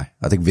bad guy.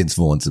 I think Vince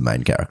Vaughn's the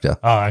main character.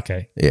 Oh,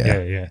 okay.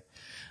 Yeah.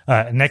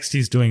 Next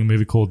he's doing a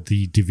movie called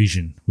The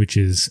Division, which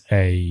is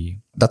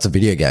That's a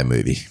video game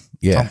movie.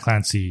 Yeah. Tom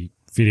Clancy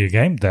video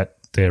game that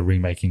they're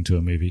remaking to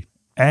a movie.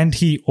 And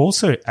he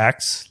also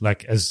acts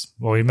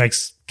he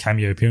makes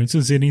cameo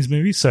appearances in his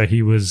movies. So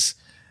he was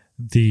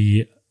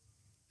the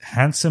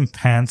handsome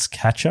pants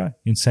catcher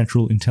in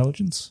Central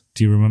Intelligence.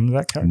 Do you remember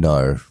that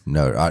character?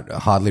 No. I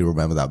hardly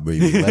remember that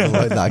movie, let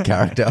alone that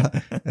character.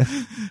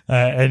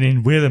 And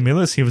in We're the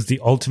Millers, he was the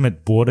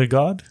ultimate border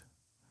guard.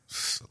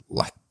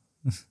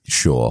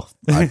 Sure.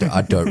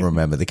 I don't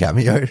remember the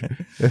cameo.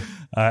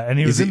 And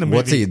he was in the movie.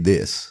 What's he in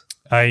this?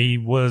 He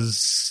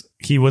was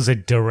a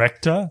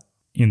director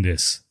in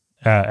this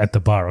at the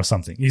bar or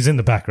something. He's in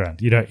the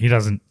background. He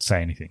doesn't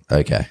say anything.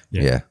 Okay.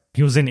 Yeah.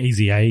 He was in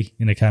Easy A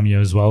in a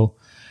cameo as well,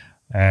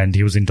 and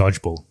he was in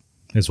Dodgeball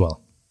as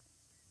well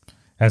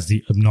as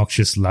the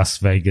obnoxious Las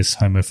Vegas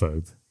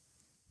homophobe.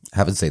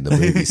 Haven't seen the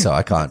movie, so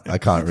I can't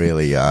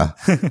really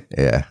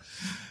can't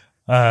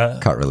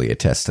really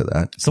attest to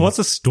that. So what's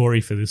the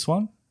story for this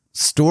one?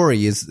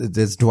 Story is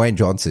there's Dwayne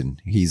Johnson.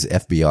 He's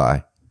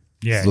FBI.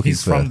 Yeah,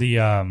 he's from the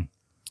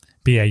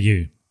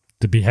BAU,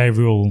 the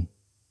Behavioral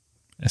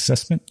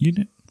Assessment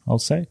Unit, I'll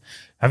say.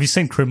 Have you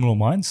seen Criminal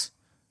Minds?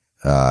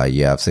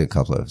 Yeah, I've seen a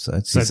couple of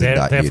episodes. So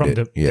they're from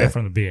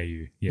the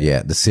BAU.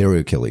 Yeah, the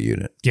serial killer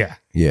unit. Yeah,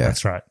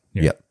 that's right.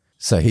 Yeah. Yep.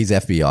 So he's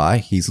FBI.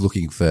 He's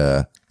looking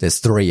for. There's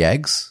 3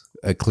 eggs.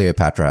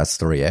 Cleopatra has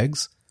 3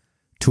 eggs.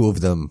 2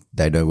 of them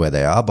they know where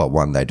they are, but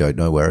 1 they don't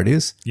know where it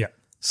is. Yeah.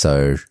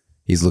 So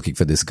he's looking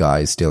for this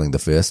guy stealing the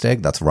first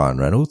egg. That's Ryan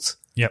Reynolds.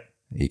 Yep.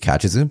 He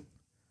catches him,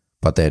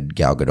 but then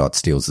Gal Gadot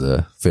steals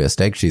the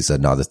first egg. She's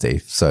another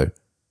thief. So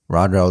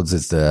Ryan Reynolds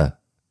is the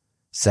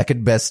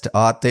second best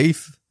art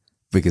thief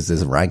because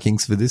there's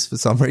rankings for this for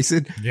some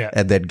reason. Yeah.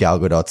 And then Gal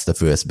Gadot's the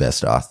first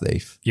best art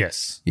thief.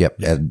 Yes. Yep.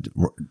 Yeah. And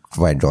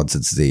Dwayne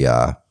Johnson's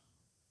the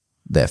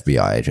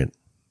FBI agent.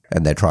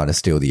 And they're trying to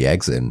steal the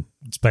eggs, and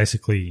it's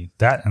basically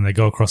that, and they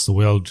go across the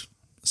world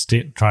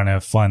trying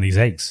to find these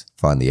eggs.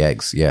 Find the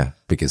eggs, yeah,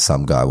 because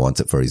some guy wants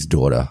it for his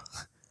daughter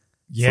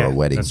for a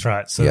wedding. That's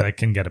right, so they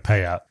can get a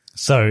payout.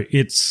 So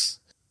this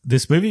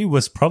movie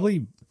was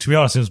probably, to be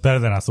honest, it was better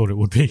than I thought it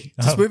would be.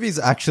 This movie is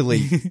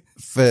actually,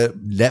 for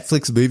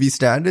Netflix movie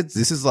standards,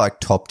 this is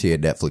like top tier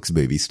Netflix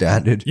movie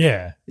standard.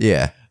 Yeah.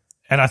 Yeah.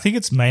 And I think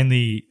it's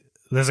mainly,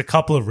 there's a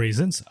couple of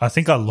reasons. I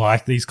think I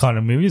like these kind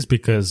of movies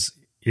because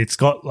it's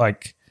got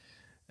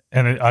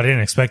and I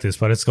didn't expect this,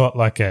 but it's got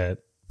like a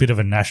bit of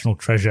a national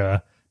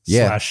treasure /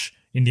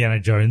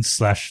 Indiana Jones /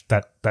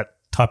 that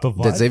type of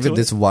vibe. There's even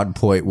this one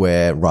point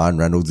where Ryan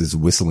Reynolds is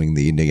whistling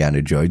the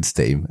Indiana Jones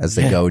theme as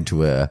they go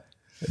into a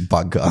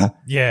bunker.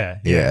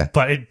 Yeah.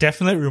 But it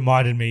definitely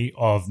reminded me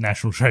of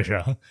National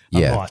Treasure a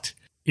lot.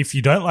 If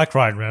you don't like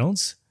Ryan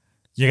Reynolds,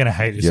 you're going to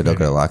hate this movie. You're not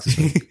going to like this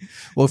movie.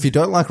 Well, if you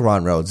don't like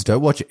Ryan Reynolds,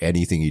 don't watch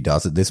anything he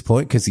does at this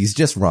point because he's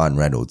just Ryan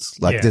Reynolds.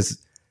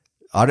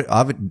 I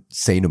haven't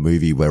seen a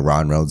movie where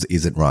Ryan Reynolds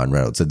isn't Ryan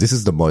Reynolds. So this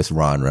is the most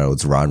Ryan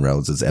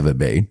Reynolds has ever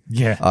been.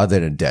 Yeah. Other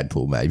than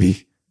Deadpool,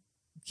 maybe.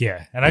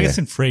 Yeah. And I guess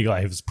in Free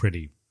Guy, he was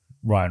pretty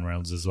Ryan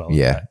Reynolds as well.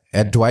 Yeah.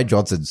 And Dwayne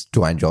Johnson's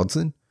Dwayne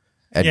Johnson.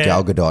 And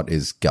Gal Gadot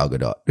is Gal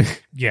Gadot.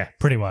 Yeah,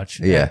 pretty much.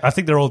 Yeah. I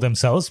think they're all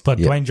themselves, but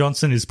Dwayne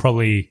Johnson is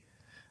probably,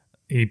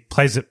 he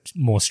plays it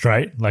more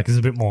straight. Like, he's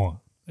a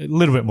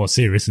little bit more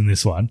serious in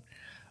this one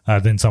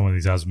than some of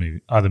these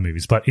other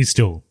movies, but he's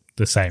still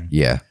the same.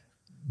 Yeah.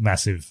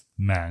 Massive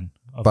man.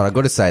 But I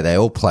got to say, they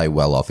all play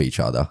well off each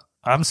other.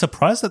 I'm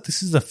surprised that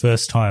this is the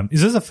first time.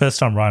 Is this the first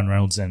time Ryan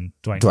Reynolds and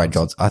Dwayne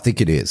Johnson? I think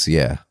it is,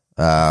 yeah.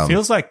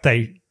 Feels like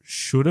they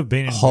should have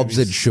been in Hobbs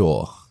movies. and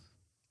Shaw.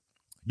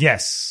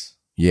 Yes.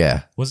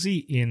 Yeah. Was he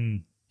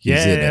in?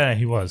 He's in it.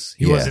 He was.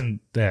 He was in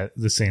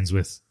the scenes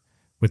with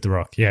The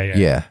Rock.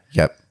 Yeah.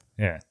 Yep.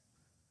 Yeah.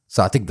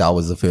 So I think that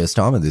was the first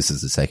time, and this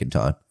is the second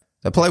time.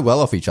 They play well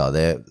off each other.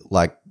 They're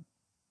like,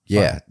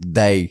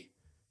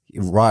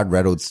 Ryan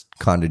Reynolds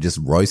kind of just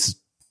roasts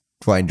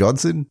Dwayne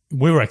Johnson.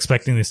 We were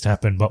expecting this to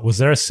happen, but was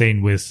there a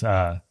scene with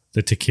the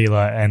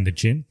tequila and the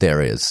gin?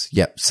 There is.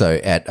 Yep. So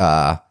at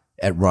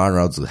Ryan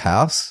Reynolds'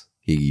 house,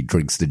 he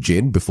drinks the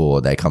gin before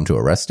they come to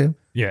arrest him.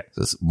 Yeah.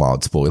 Just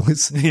mild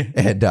spoilers.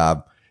 And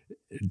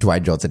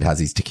Dwayne Johnson has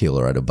his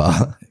tequila at a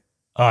bar.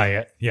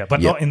 Oh, yeah.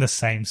 But not in the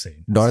same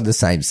scene. Not in the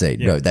same scene.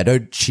 Yeah. No, they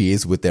don't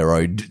cheers with their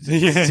own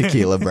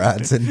tequila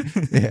brands.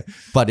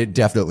 But it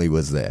definitely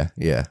was there.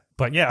 Yeah.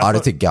 But yeah. I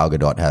don't think Gal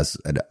Gadot has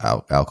an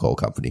alcohol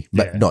company.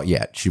 But not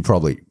yet. She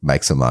probably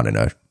makes some, I don't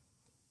know.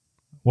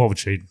 What would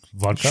she?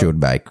 Vodka? She would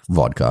make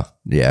vodka.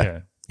 Yeah. Yeah.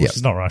 Well,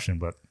 she's not Russian,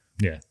 but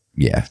yeah.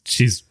 Yeah.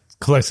 She's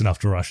close enough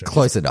to Russia.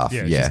 Close enough.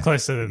 Yeah. She's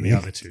closer than the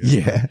other two.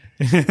 Yeah.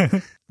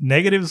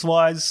 Negatives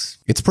wise,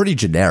 It's pretty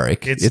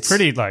generic. it's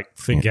pretty like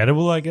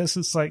forgettable, I guess.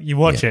 It's like you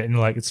watch it and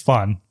like it's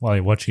fun while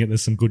you're watching it.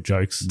 There's some good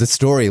jokes. The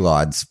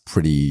storyline's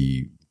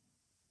pretty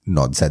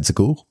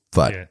nonsensical,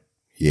 but Yeah.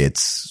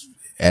 it's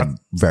and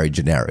very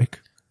generic.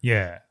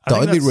 Yeah. The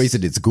only that's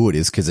reason it's good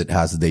is because it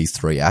has these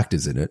 3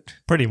 actors in it.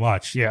 pretty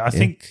much. Yeah. I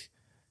think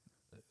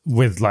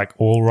with like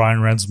all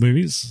Ryan Reynolds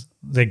movies,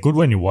 they're good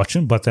when you watch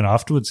them, but then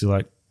afterwards you're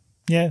like,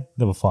 yeah,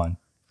 they were fine.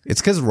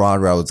 It's because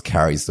Ryan Reynolds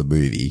carries the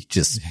movie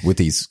just with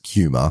his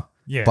humor.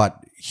 Yeah.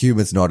 But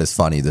humor's not as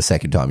funny the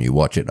second time you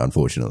watch it,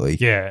 unfortunately.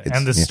 Yeah.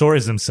 And the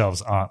stories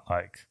themselves aren't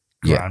like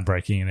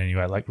groundbreaking in any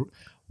way. Like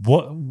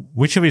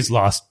which of his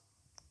last,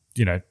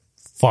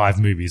 5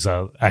 movies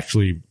are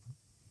actually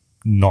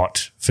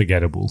not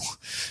forgettable?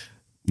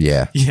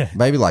 Yeah. Yeah.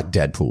 Maybe like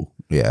Deadpool.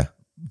 Yeah.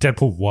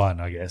 Deadpool 1,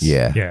 I guess.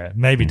 Yeah. Yeah.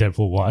 Maybe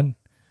Deadpool 1.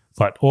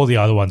 But all the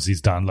other ones he's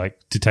done, like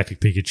Detective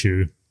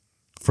Pikachu,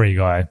 Free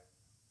Guy,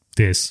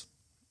 this.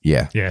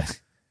 Yeah. Yeah.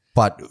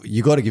 But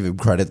you got to give him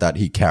credit that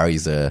he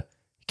carries a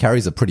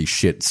pretty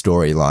shit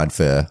storyline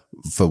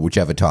for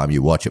whichever time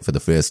you watch it for the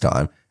first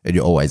time, and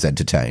you're always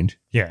entertained.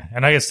 Yeah.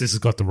 And I guess this has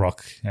got The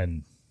Rock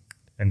and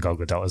Gal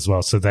Gadot as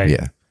well. So they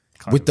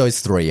With those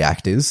 3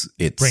 actors,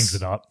 it brings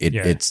it up.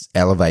 It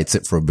elevates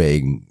it from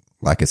being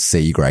like a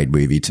C grade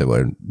movie to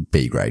a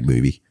B grade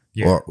movie,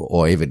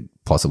 or even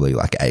possibly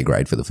like A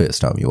grade for the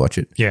first time you watch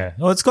it. Yeah.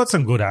 Well, it's got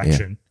some good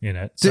action in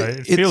it. So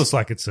it feels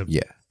like it's a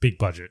big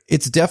budget.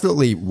 It's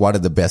definitely one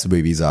of the best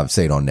movies I've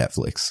seen on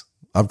Netflix.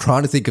 I'm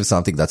trying to think of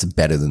something that's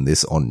better than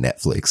this on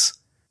Netflix,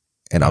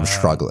 and I'm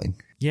struggling.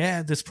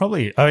 Yeah, there's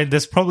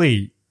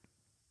probably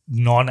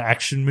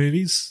non-action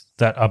movies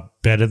that are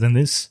better than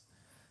this.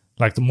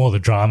 Like the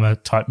drama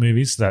type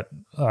movies that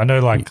I know,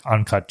 like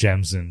Uncut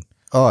Gems and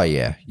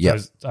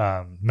those,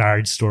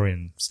 Marriage Story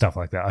and stuff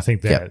like that. I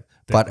think they're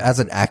but as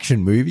an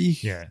action movie,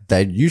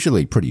 they're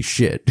usually pretty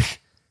shit.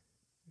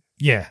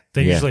 Yeah,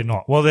 they're usually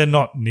not. Well, they're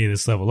not near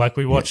this level. Like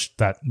we watched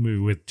that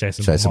movie with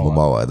Jason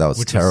Momoa. That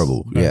was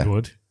terrible. No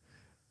good.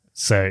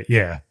 So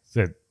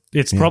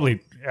it's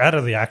probably out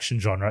of the action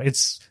genre.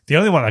 It's the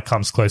only one that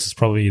comes close is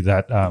probably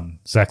that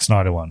Zack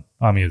Snyder one,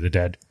 Army of the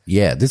Dead.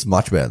 Yeah, this is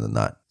much better than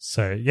that.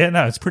 So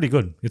it's pretty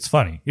good. It's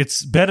funny.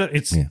 It's better.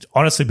 It's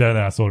honestly better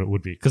than I thought it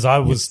would be because I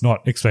was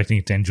not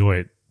expecting to enjoy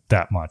it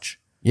that much.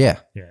 Yeah.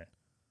 Yeah.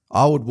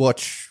 I would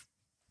watch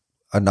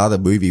another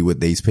movie with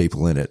these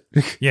people in it.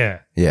 Yeah.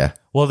 Yeah.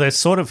 Well, they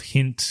sort of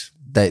hint.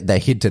 They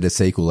hinted a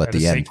sequel at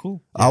the end.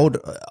 Sequel? Yeah.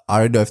 I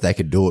don't know if they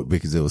could do it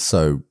because it was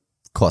so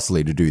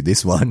costly to do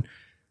this one.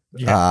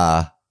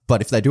 Yeah.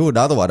 But if they do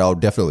another one, I'll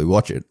definitely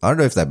watch it. I don't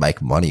know if they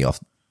make money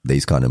off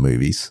these kind of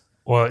movies.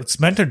 Well, it's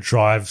meant to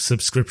drive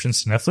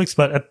subscriptions to Netflix,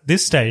 but at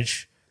this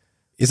stage...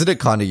 Isn't it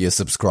kind of you're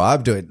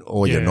subscribed to it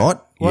or you're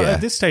not? Well,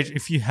 at this stage,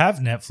 if you have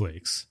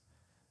Netflix,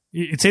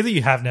 it's either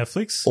you have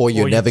Netflix or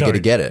you're never going to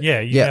get it. Yeah,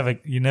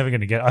 you're never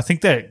going to get it. I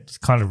think they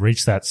kind of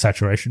reached that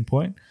saturation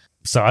point.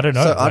 So I don't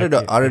know. So I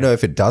don't know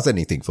if it does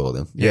anything for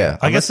them. Yeah.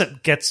 I guess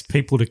it gets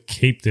people to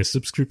keep their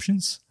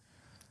subscriptions.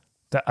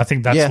 I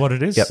think that's what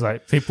it is. Yep.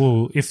 Like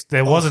people, if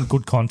there wasn't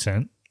good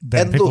content,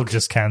 then and people look,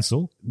 just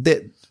cancel.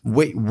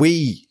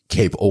 We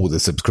keep all the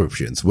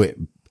subscriptions.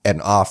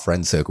 And our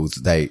friend circles,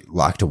 they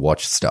like to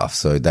watch stuff,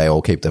 so they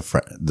all keep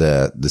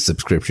the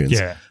subscriptions.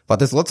 Yeah. But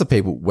there's lots of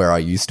people where I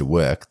used to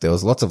work. There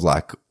was lots of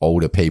like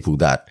older people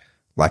that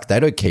like they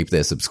don't keep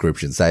their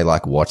subscriptions. They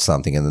like watch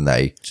something and then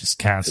they just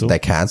cancel. They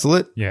cancel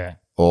it. Yeah.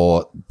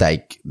 Or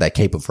they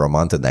keep it for a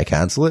month and they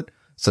cancel it.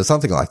 So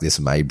something like this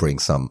may bring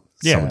some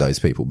of those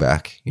people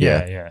back.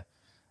 Yeah.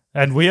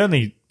 And we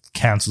only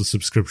cancel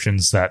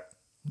subscriptions that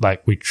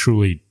like we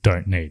truly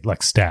don't need,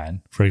 like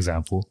Stan, for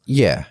example.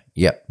 Yeah.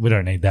 Yep. We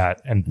don't need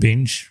that. And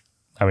Binge,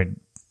 I mean,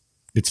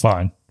 it's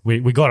fine. We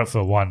got it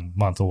for 1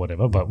 month or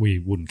whatever, but we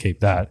wouldn't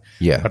keep that.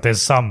 Yeah. But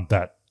there's some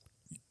that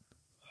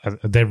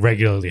they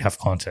regularly have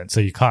content. So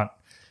you can't,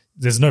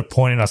 there's no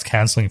point in us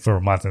canceling for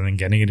a month and then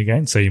getting it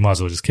again. So you might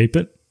as well just keep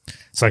it.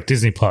 It's like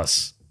Disney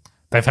Plus.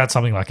 They've had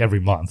something like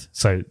every month.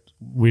 So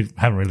we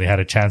haven't really had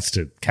a chance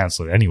to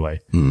cancel it anyway.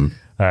 Mm.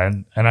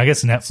 And I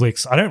guess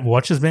Netflix, I don't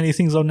watch as many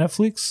things on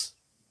Netflix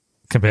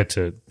compared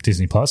to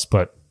Disney Plus,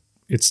 but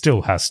it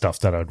still has stuff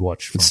that I'd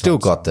watch. It's still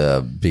got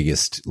the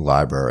biggest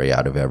library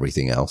out of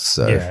everything else.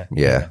 So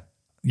yeah.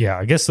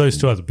 I guess those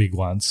two are the big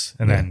ones,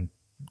 and then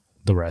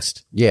the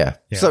rest. Yeah.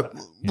 So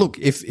look,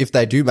 if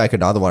they do make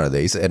another one of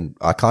these, and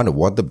I kind of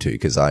want them to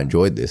because I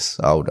enjoyed this,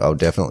 I'll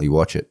definitely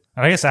watch it.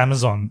 And I guess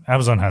Amazon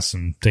has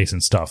some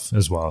decent stuff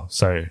as well.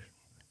 So,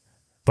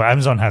 but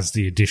Amazon has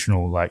the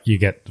additional, like you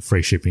get the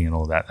free shipping and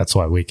all that. That's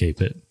why we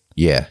keep it.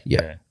 Yeah.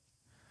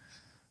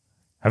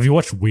 Have you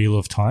watched Wheel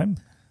of Time?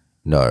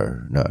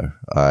 No.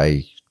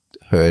 I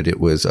heard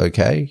it was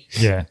okay.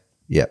 Yeah.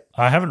 Yep.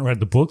 I haven't read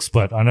the books,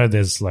 but I know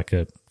there's like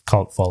a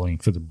cult following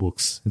for the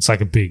books. It's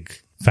like a big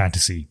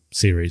fantasy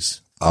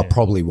series. I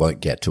probably won't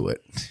get to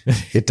it.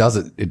 It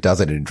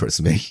doesn't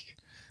interest me.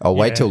 I'll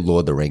wait till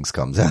Lord of the Rings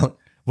comes out.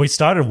 we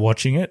started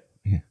watching it.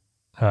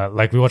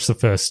 Like we watched the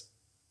first,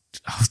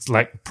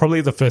 like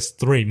probably the first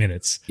 3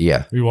 minutes.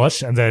 Yeah. We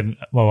watched, and then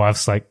my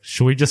wife's like,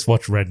 should we just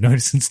watch Red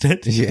Notice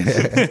instead?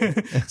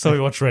 Yeah. So we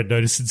watched Red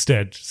Notice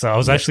instead. So I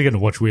was actually going to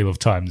watch Wheel of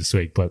Time this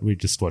week, but we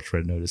just watched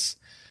Red Notice.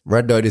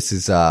 Red Notice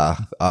is, I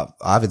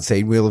haven't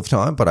seen Wheel of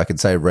Time, but I can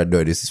say Red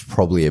Notice is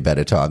probably a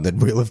better time than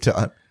Wheel of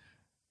Time.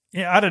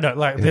 Yeah, I don't know.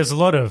 Like, there's a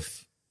lot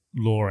of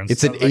lore and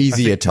It's stuff. an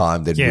easier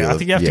time than Wheel of Time. I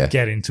think you have to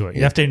get into it.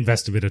 You have to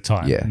invest a bit of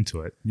time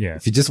into it. Yeah.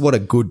 If you just want a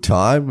good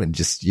time and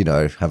just,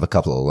 have a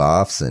couple of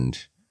laughs and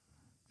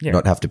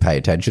not have to pay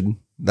attention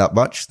that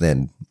much,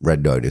 then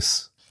Red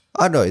Notice.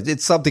 I don't know.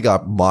 It's something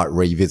I might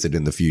revisit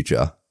in the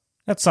future.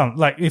 That's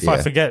like if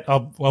I forget,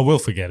 I will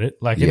forget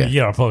it. Like in a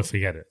year, I'll probably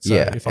forget it. So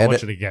if I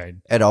watch it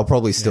again. And I'll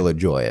probably still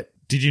enjoy it.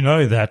 Did you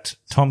know that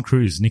Tom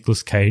Cruise,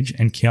 Nicolas Cage,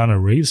 and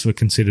Keanu Reeves were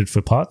considered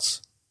for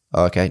parts?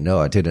 Okay. No,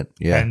 I didn't.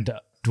 Yeah. And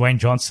Dwayne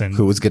Johnson.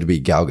 Who was going to be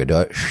Gal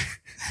Gadot?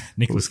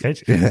 Nicolas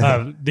Cage.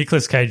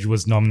 Nicolas Cage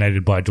was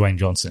nominated by Dwayne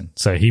Johnson.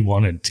 So he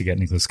wanted to get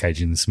Nicolas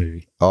Cage in this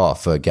movie. Oh,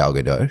 for Gal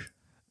Gadot?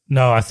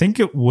 No, I think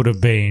it would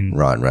have been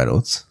Ryan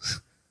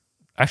Reynolds.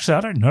 Actually,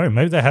 I don't know.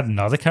 Maybe they had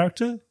another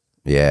character.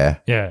 Yeah.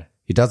 Yeah.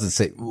 He doesn't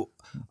say.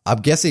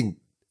 I'm guessing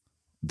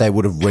they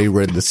would have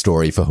rewritten the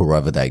story for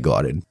whoever they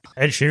got in.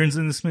 Ed Sheeran's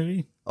in this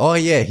movie. Oh,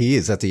 yeah, he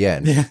is at the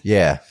end.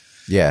 Yeah.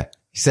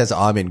 He says,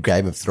 I'm in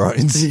Game of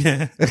Thrones.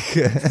 Yeah.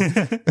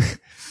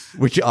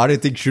 Which I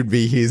don't think should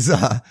be his,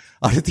 I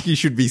don't think he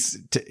should be,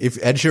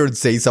 if Ed Sheeran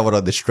sees someone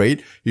on the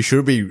street, he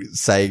shouldn't be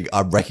saying,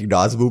 I'm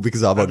recognizable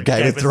because I'm on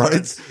Game of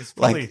Thrones.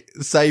 Probably, like,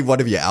 say one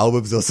of your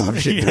albums or some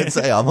shit. Don't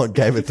say I'm on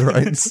Game of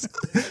Thrones.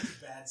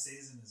 Bad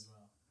season as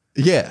well.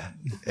 Yeah,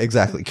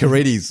 exactly.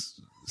 Karini's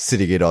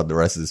sitting in on the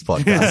rest of this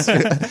podcast.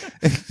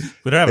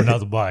 We don't have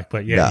another mic,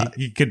 but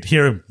you could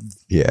hear him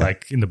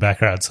like in the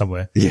background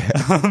somewhere. Yeah.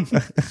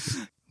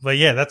 But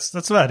yeah,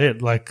 that's about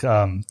it. Like,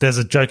 there's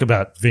a joke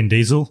about Vin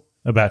Diesel,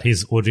 about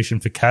his audition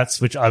for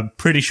Cats, which I'm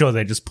pretty sure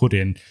they just put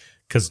in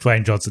because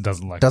Dwayne Johnson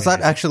doesn't like Does Vin that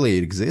Diesel. actually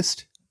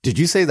exist? Did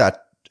you see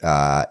that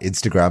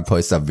Instagram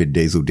post that Vin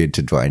Diesel did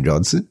to Dwayne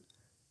Johnson?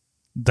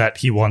 That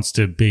he wants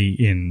to be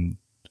in,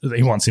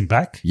 he wants him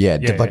back? Yeah,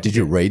 but did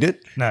you read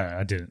it? No,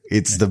 I didn't.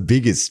 It's the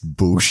biggest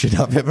bullshit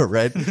I've ever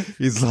read.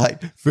 He's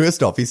like,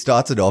 first off, he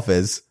starts it off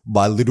as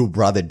my little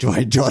brother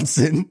Dwayne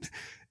Johnson.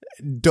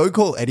 Don't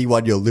call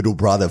anyone your little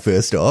brother,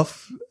 first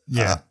off.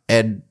 Yeah.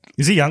 And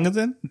is he younger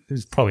then? He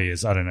probably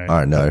is. I don't know. I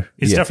don't know.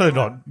 He's definitely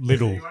not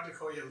little. If you want to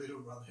call your little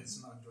brother, it's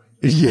not Dwayne.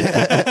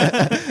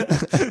 Yeah.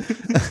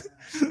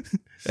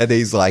 And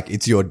he's like,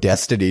 it's your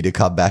destiny to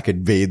come back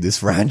and be in this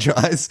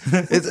franchise.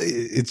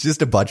 It's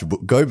just a bunch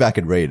of go back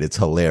and read. It's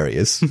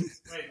hilarious. Wait,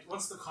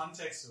 what's the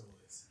context of all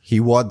this? He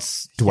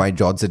wants Dwayne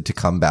Johnson to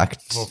come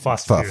back for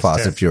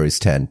Fast and Furious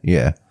 10.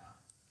 Yeah.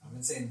 I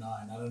haven't seen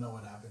 9. I don't know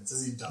what happens.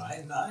 Does he die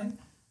in 9?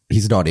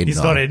 He's not in 9.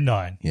 He's not in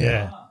 9.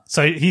 Yeah.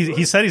 So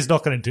he said he's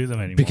not going to do them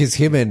anymore. Because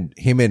him and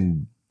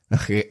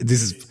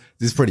this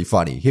is pretty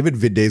funny. Him and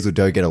Vin Diesel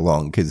don't get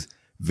along because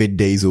Vin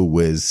Diesel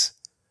was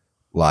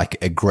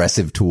like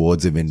aggressive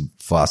towards him in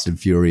Fast and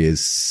Furious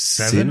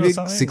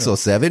 6 or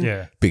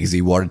 7 because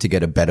he wanted to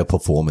get a better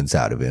performance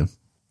out of him.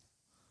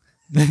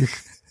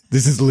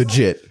 This is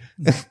legit.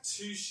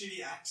 Two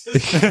shitty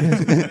actors.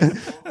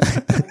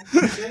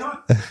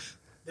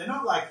 they're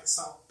not like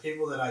some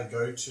people that I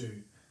go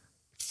to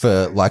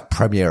for like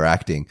premiere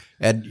acting.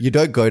 And you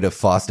don't go to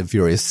Fast and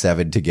Furious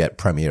 7 to get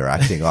premiere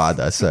acting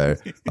either. So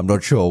I'm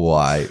not sure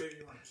why.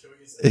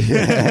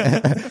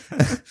 Yeah.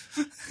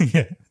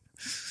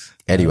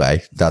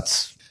 Anyway,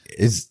 does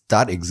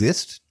that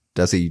exist?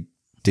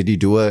 Did he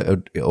do a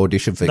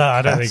audition for No,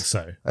 I don't Cats? think so.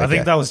 Okay. I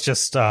think that was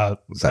just a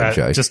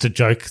joke? just a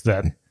joke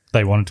that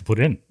they wanted to put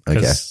in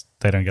because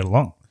they don't get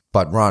along.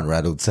 But Ryan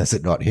Reynolds says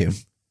it, not him.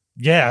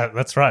 Yeah,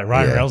 that's right.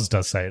 Ryan Reynolds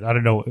does say it. I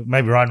don't know.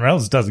 Maybe Ryan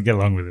Reynolds doesn't get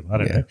along with him. I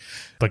don't know.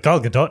 But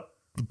Gal Gadot,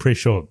 I'm pretty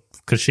sure,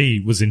 because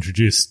she was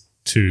introduced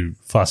to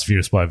Fast and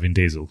Furious by Vin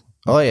Diesel.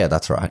 Oh, yeah,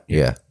 that's right.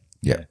 Yeah.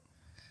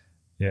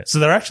 So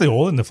they're actually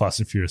all in the Fast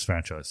and Furious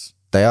franchise.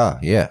 They are,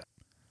 yeah.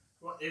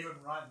 Well, even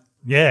Ryan.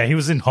 Yeah, he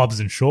was in Hobbs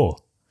and Shaw.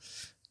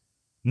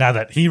 Now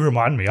that he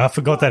reminded me, I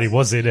forgot that he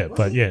was in it,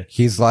 but yeah.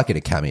 He's like in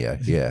a cameo,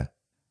 yeah.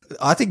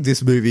 I think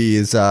this movie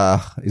is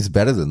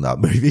better than that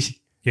movie.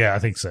 Yeah, I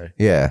think so.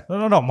 Yeah.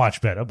 Well, not much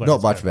better, but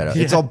not much better.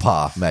 Yeah. It's on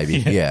par, maybe.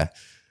 Yeah.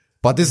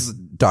 But this is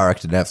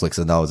direct to Netflix,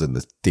 and that was in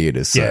the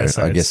theaters. So,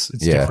 I guess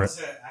it's yeah. different. What's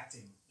her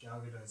acting? Gal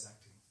Gadot's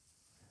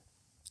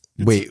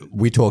acting.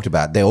 We talked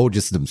about they're all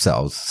just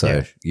themselves.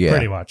 So yeah,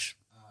 pretty much.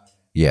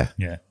 Yeah.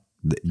 Yeah.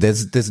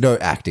 There's no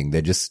acting.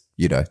 They're just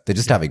they're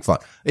just having fun.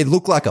 It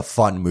looked like a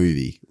fun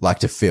movie, like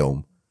to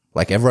film.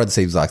 Like everyone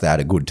seems like they had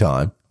a good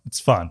time. It's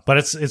fun, but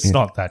it's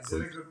not that Is it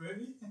good. a good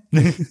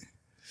movie?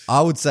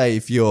 I would say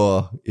if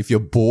you're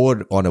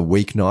bored on a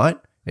weeknight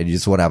and you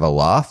just want to have a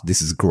laugh,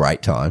 this is a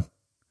great time.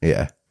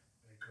 Yeah.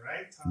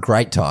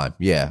 Great time.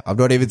 Yeah. I'm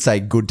not even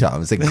saying good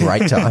time. It's a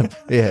great time.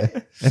 Yeah.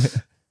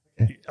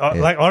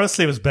 Like,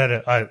 honestly, it was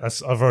better.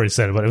 I've already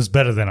said it, but it was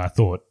better than I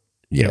thought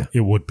Yeah.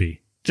 it would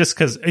be. Just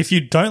because if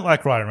you don't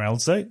like Ryan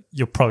Reynolds, though,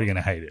 you're probably going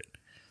to hate it.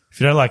 If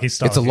you don't like his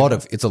style, It's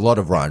a lot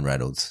of Ryan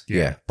Reynolds.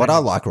 Yeah. But I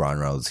like Ryan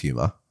Reynolds'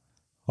 humor.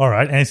 All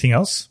right. Anything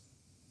else?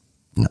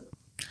 No.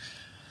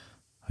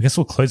 I guess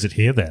we'll close it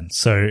here then.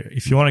 So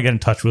if you want to get in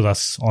touch with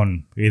us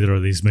on either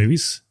of these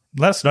movies,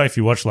 let us know if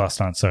you watched Last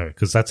Night So,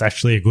 because that's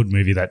actually a good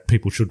movie that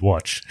people should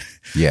watch.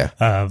 Yeah.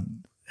 How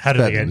do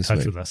they get in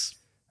touch with us?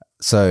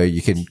 So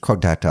you can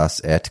contact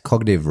us at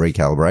Cognitive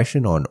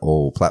Recalibration on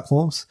all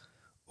platforms,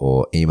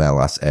 or email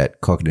us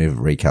at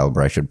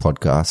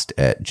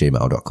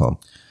cognitiverecalibrationpodcast@gmail.com.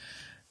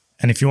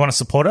 And if you want to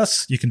support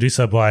us, you can do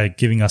so by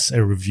giving us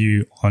a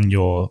review on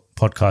your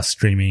podcast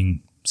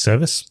streaming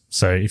service.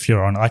 So if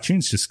you're on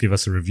iTunes, just give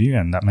us a review,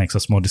 and that makes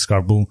us more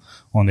discoverable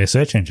on their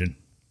search engine.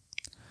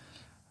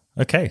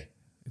 Okay,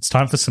 it's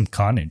time for some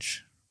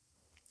carnage.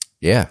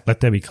 Yeah.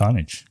 Let there be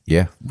carnage.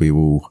 Yeah, we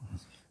will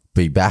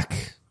be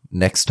back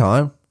next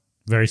time.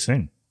 Very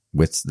soon.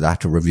 With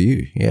that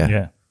review, yeah.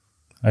 Yeah.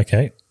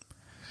 Okay.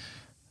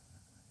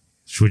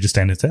 Should we just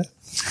end it there?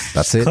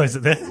 That's it. Close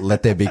it there.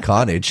 Let there be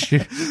carnage.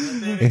 Let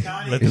there be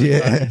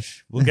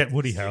carnage. We'll get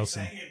Woody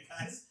Harrelson.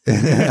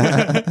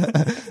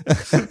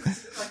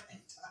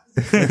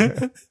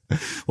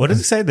 What does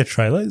he say in the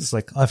trailer? It's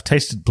like, I've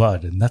tasted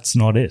blood, and that's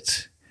not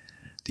it.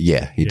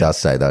 Yeah, he does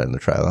say that in the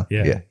trailer.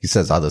 Yeah. He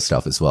says other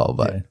stuff as well,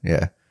 but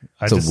yeah.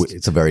 I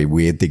It's a very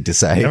weird thing to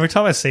say. Every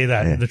time I see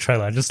that in the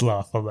trailer, I just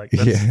laugh. I'm like,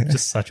 that's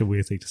just such a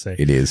weird thing to say.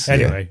 It is.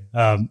 Anyway,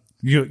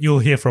 you'll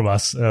hear from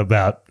us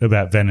about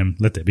Venom,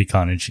 Let There Be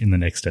Carnage in the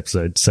next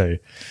episode. So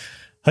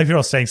hope you're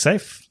all staying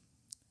safe.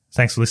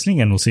 Thanks for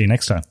listening, and we'll see you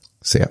next time.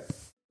 See ya.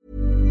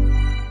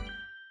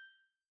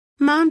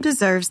 Mom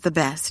deserves the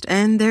best,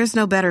 and there's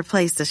no better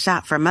place to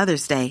shop for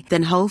Mother's Day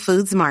than Whole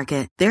Foods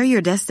Market. They're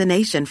your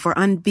destination for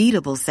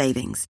unbeatable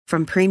savings,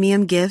 from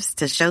premium gifts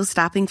to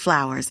show-stopping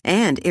flowers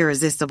and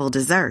irresistible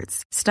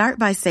desserts. Start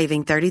by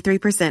saving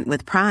 33%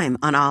 with Prime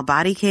on all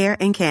body care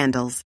and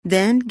candles.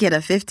 Then get a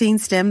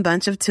 15-stem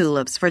bunch of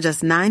tulips for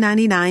just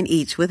 $9.99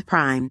 each with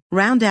Prime.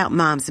 Round out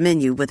Mom's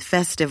menu with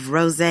festive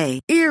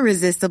rosé,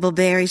 irresistible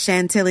berry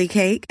chantilly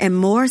cake, and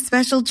more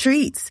special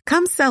treats.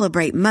 Come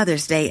celebrate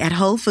Mother's Day at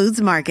Whole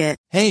Foods Market.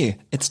 Hey,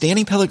 it's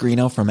Danny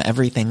Pellegrino from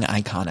Everything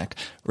Iconic.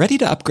 Ready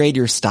to upgrade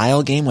your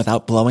style game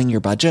without blowing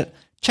your budget?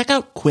 Check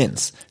out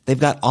Quince. They've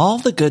got all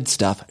the good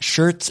stuff,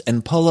 shirts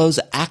and polos,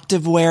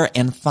 activewear,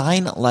 and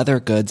fine leather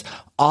goods,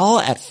 all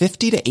at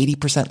 50 to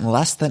 80%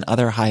 less than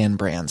other high-end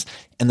brands.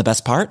 And the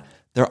best part?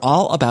 They're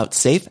all about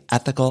safe,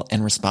 ethical,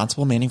 and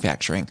responsible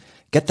manufacturing.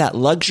 Get that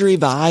luxury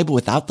vibe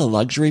without the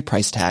luxury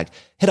price tag.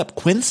 Hit up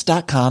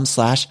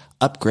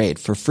quince.com/upgrade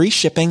for free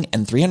shipping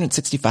and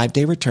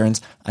 365-day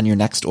returns on your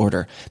next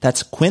order.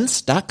 That's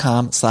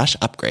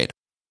quince.com/upgrade.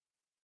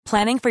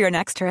 Planning for your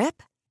next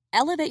trip?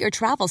 Elevate your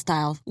travel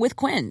style with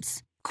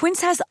Quince.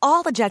 Quince has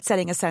all the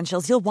jet-setting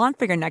essentials you'll want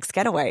for your next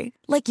getaway,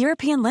 like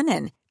European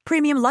linen,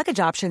 premium luggage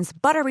options,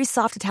 buttery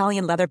soft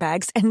Italian leather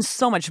bags, and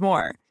so much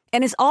more.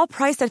 And is all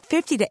priced at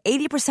 50 to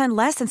 80%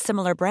 less than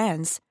similar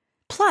brands.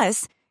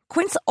 Plus,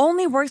 Quince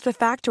only works with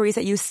factories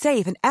that use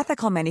safe and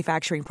ethical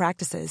manufacturing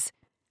practices.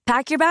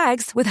 Pack your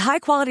bags with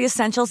high-quality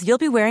essentials you'll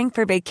be wearing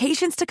for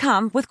vacations to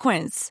come with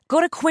Quince.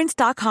 Go to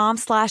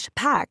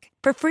quince.com/pack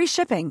for free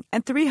shipping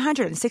and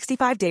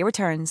 365-day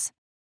returns.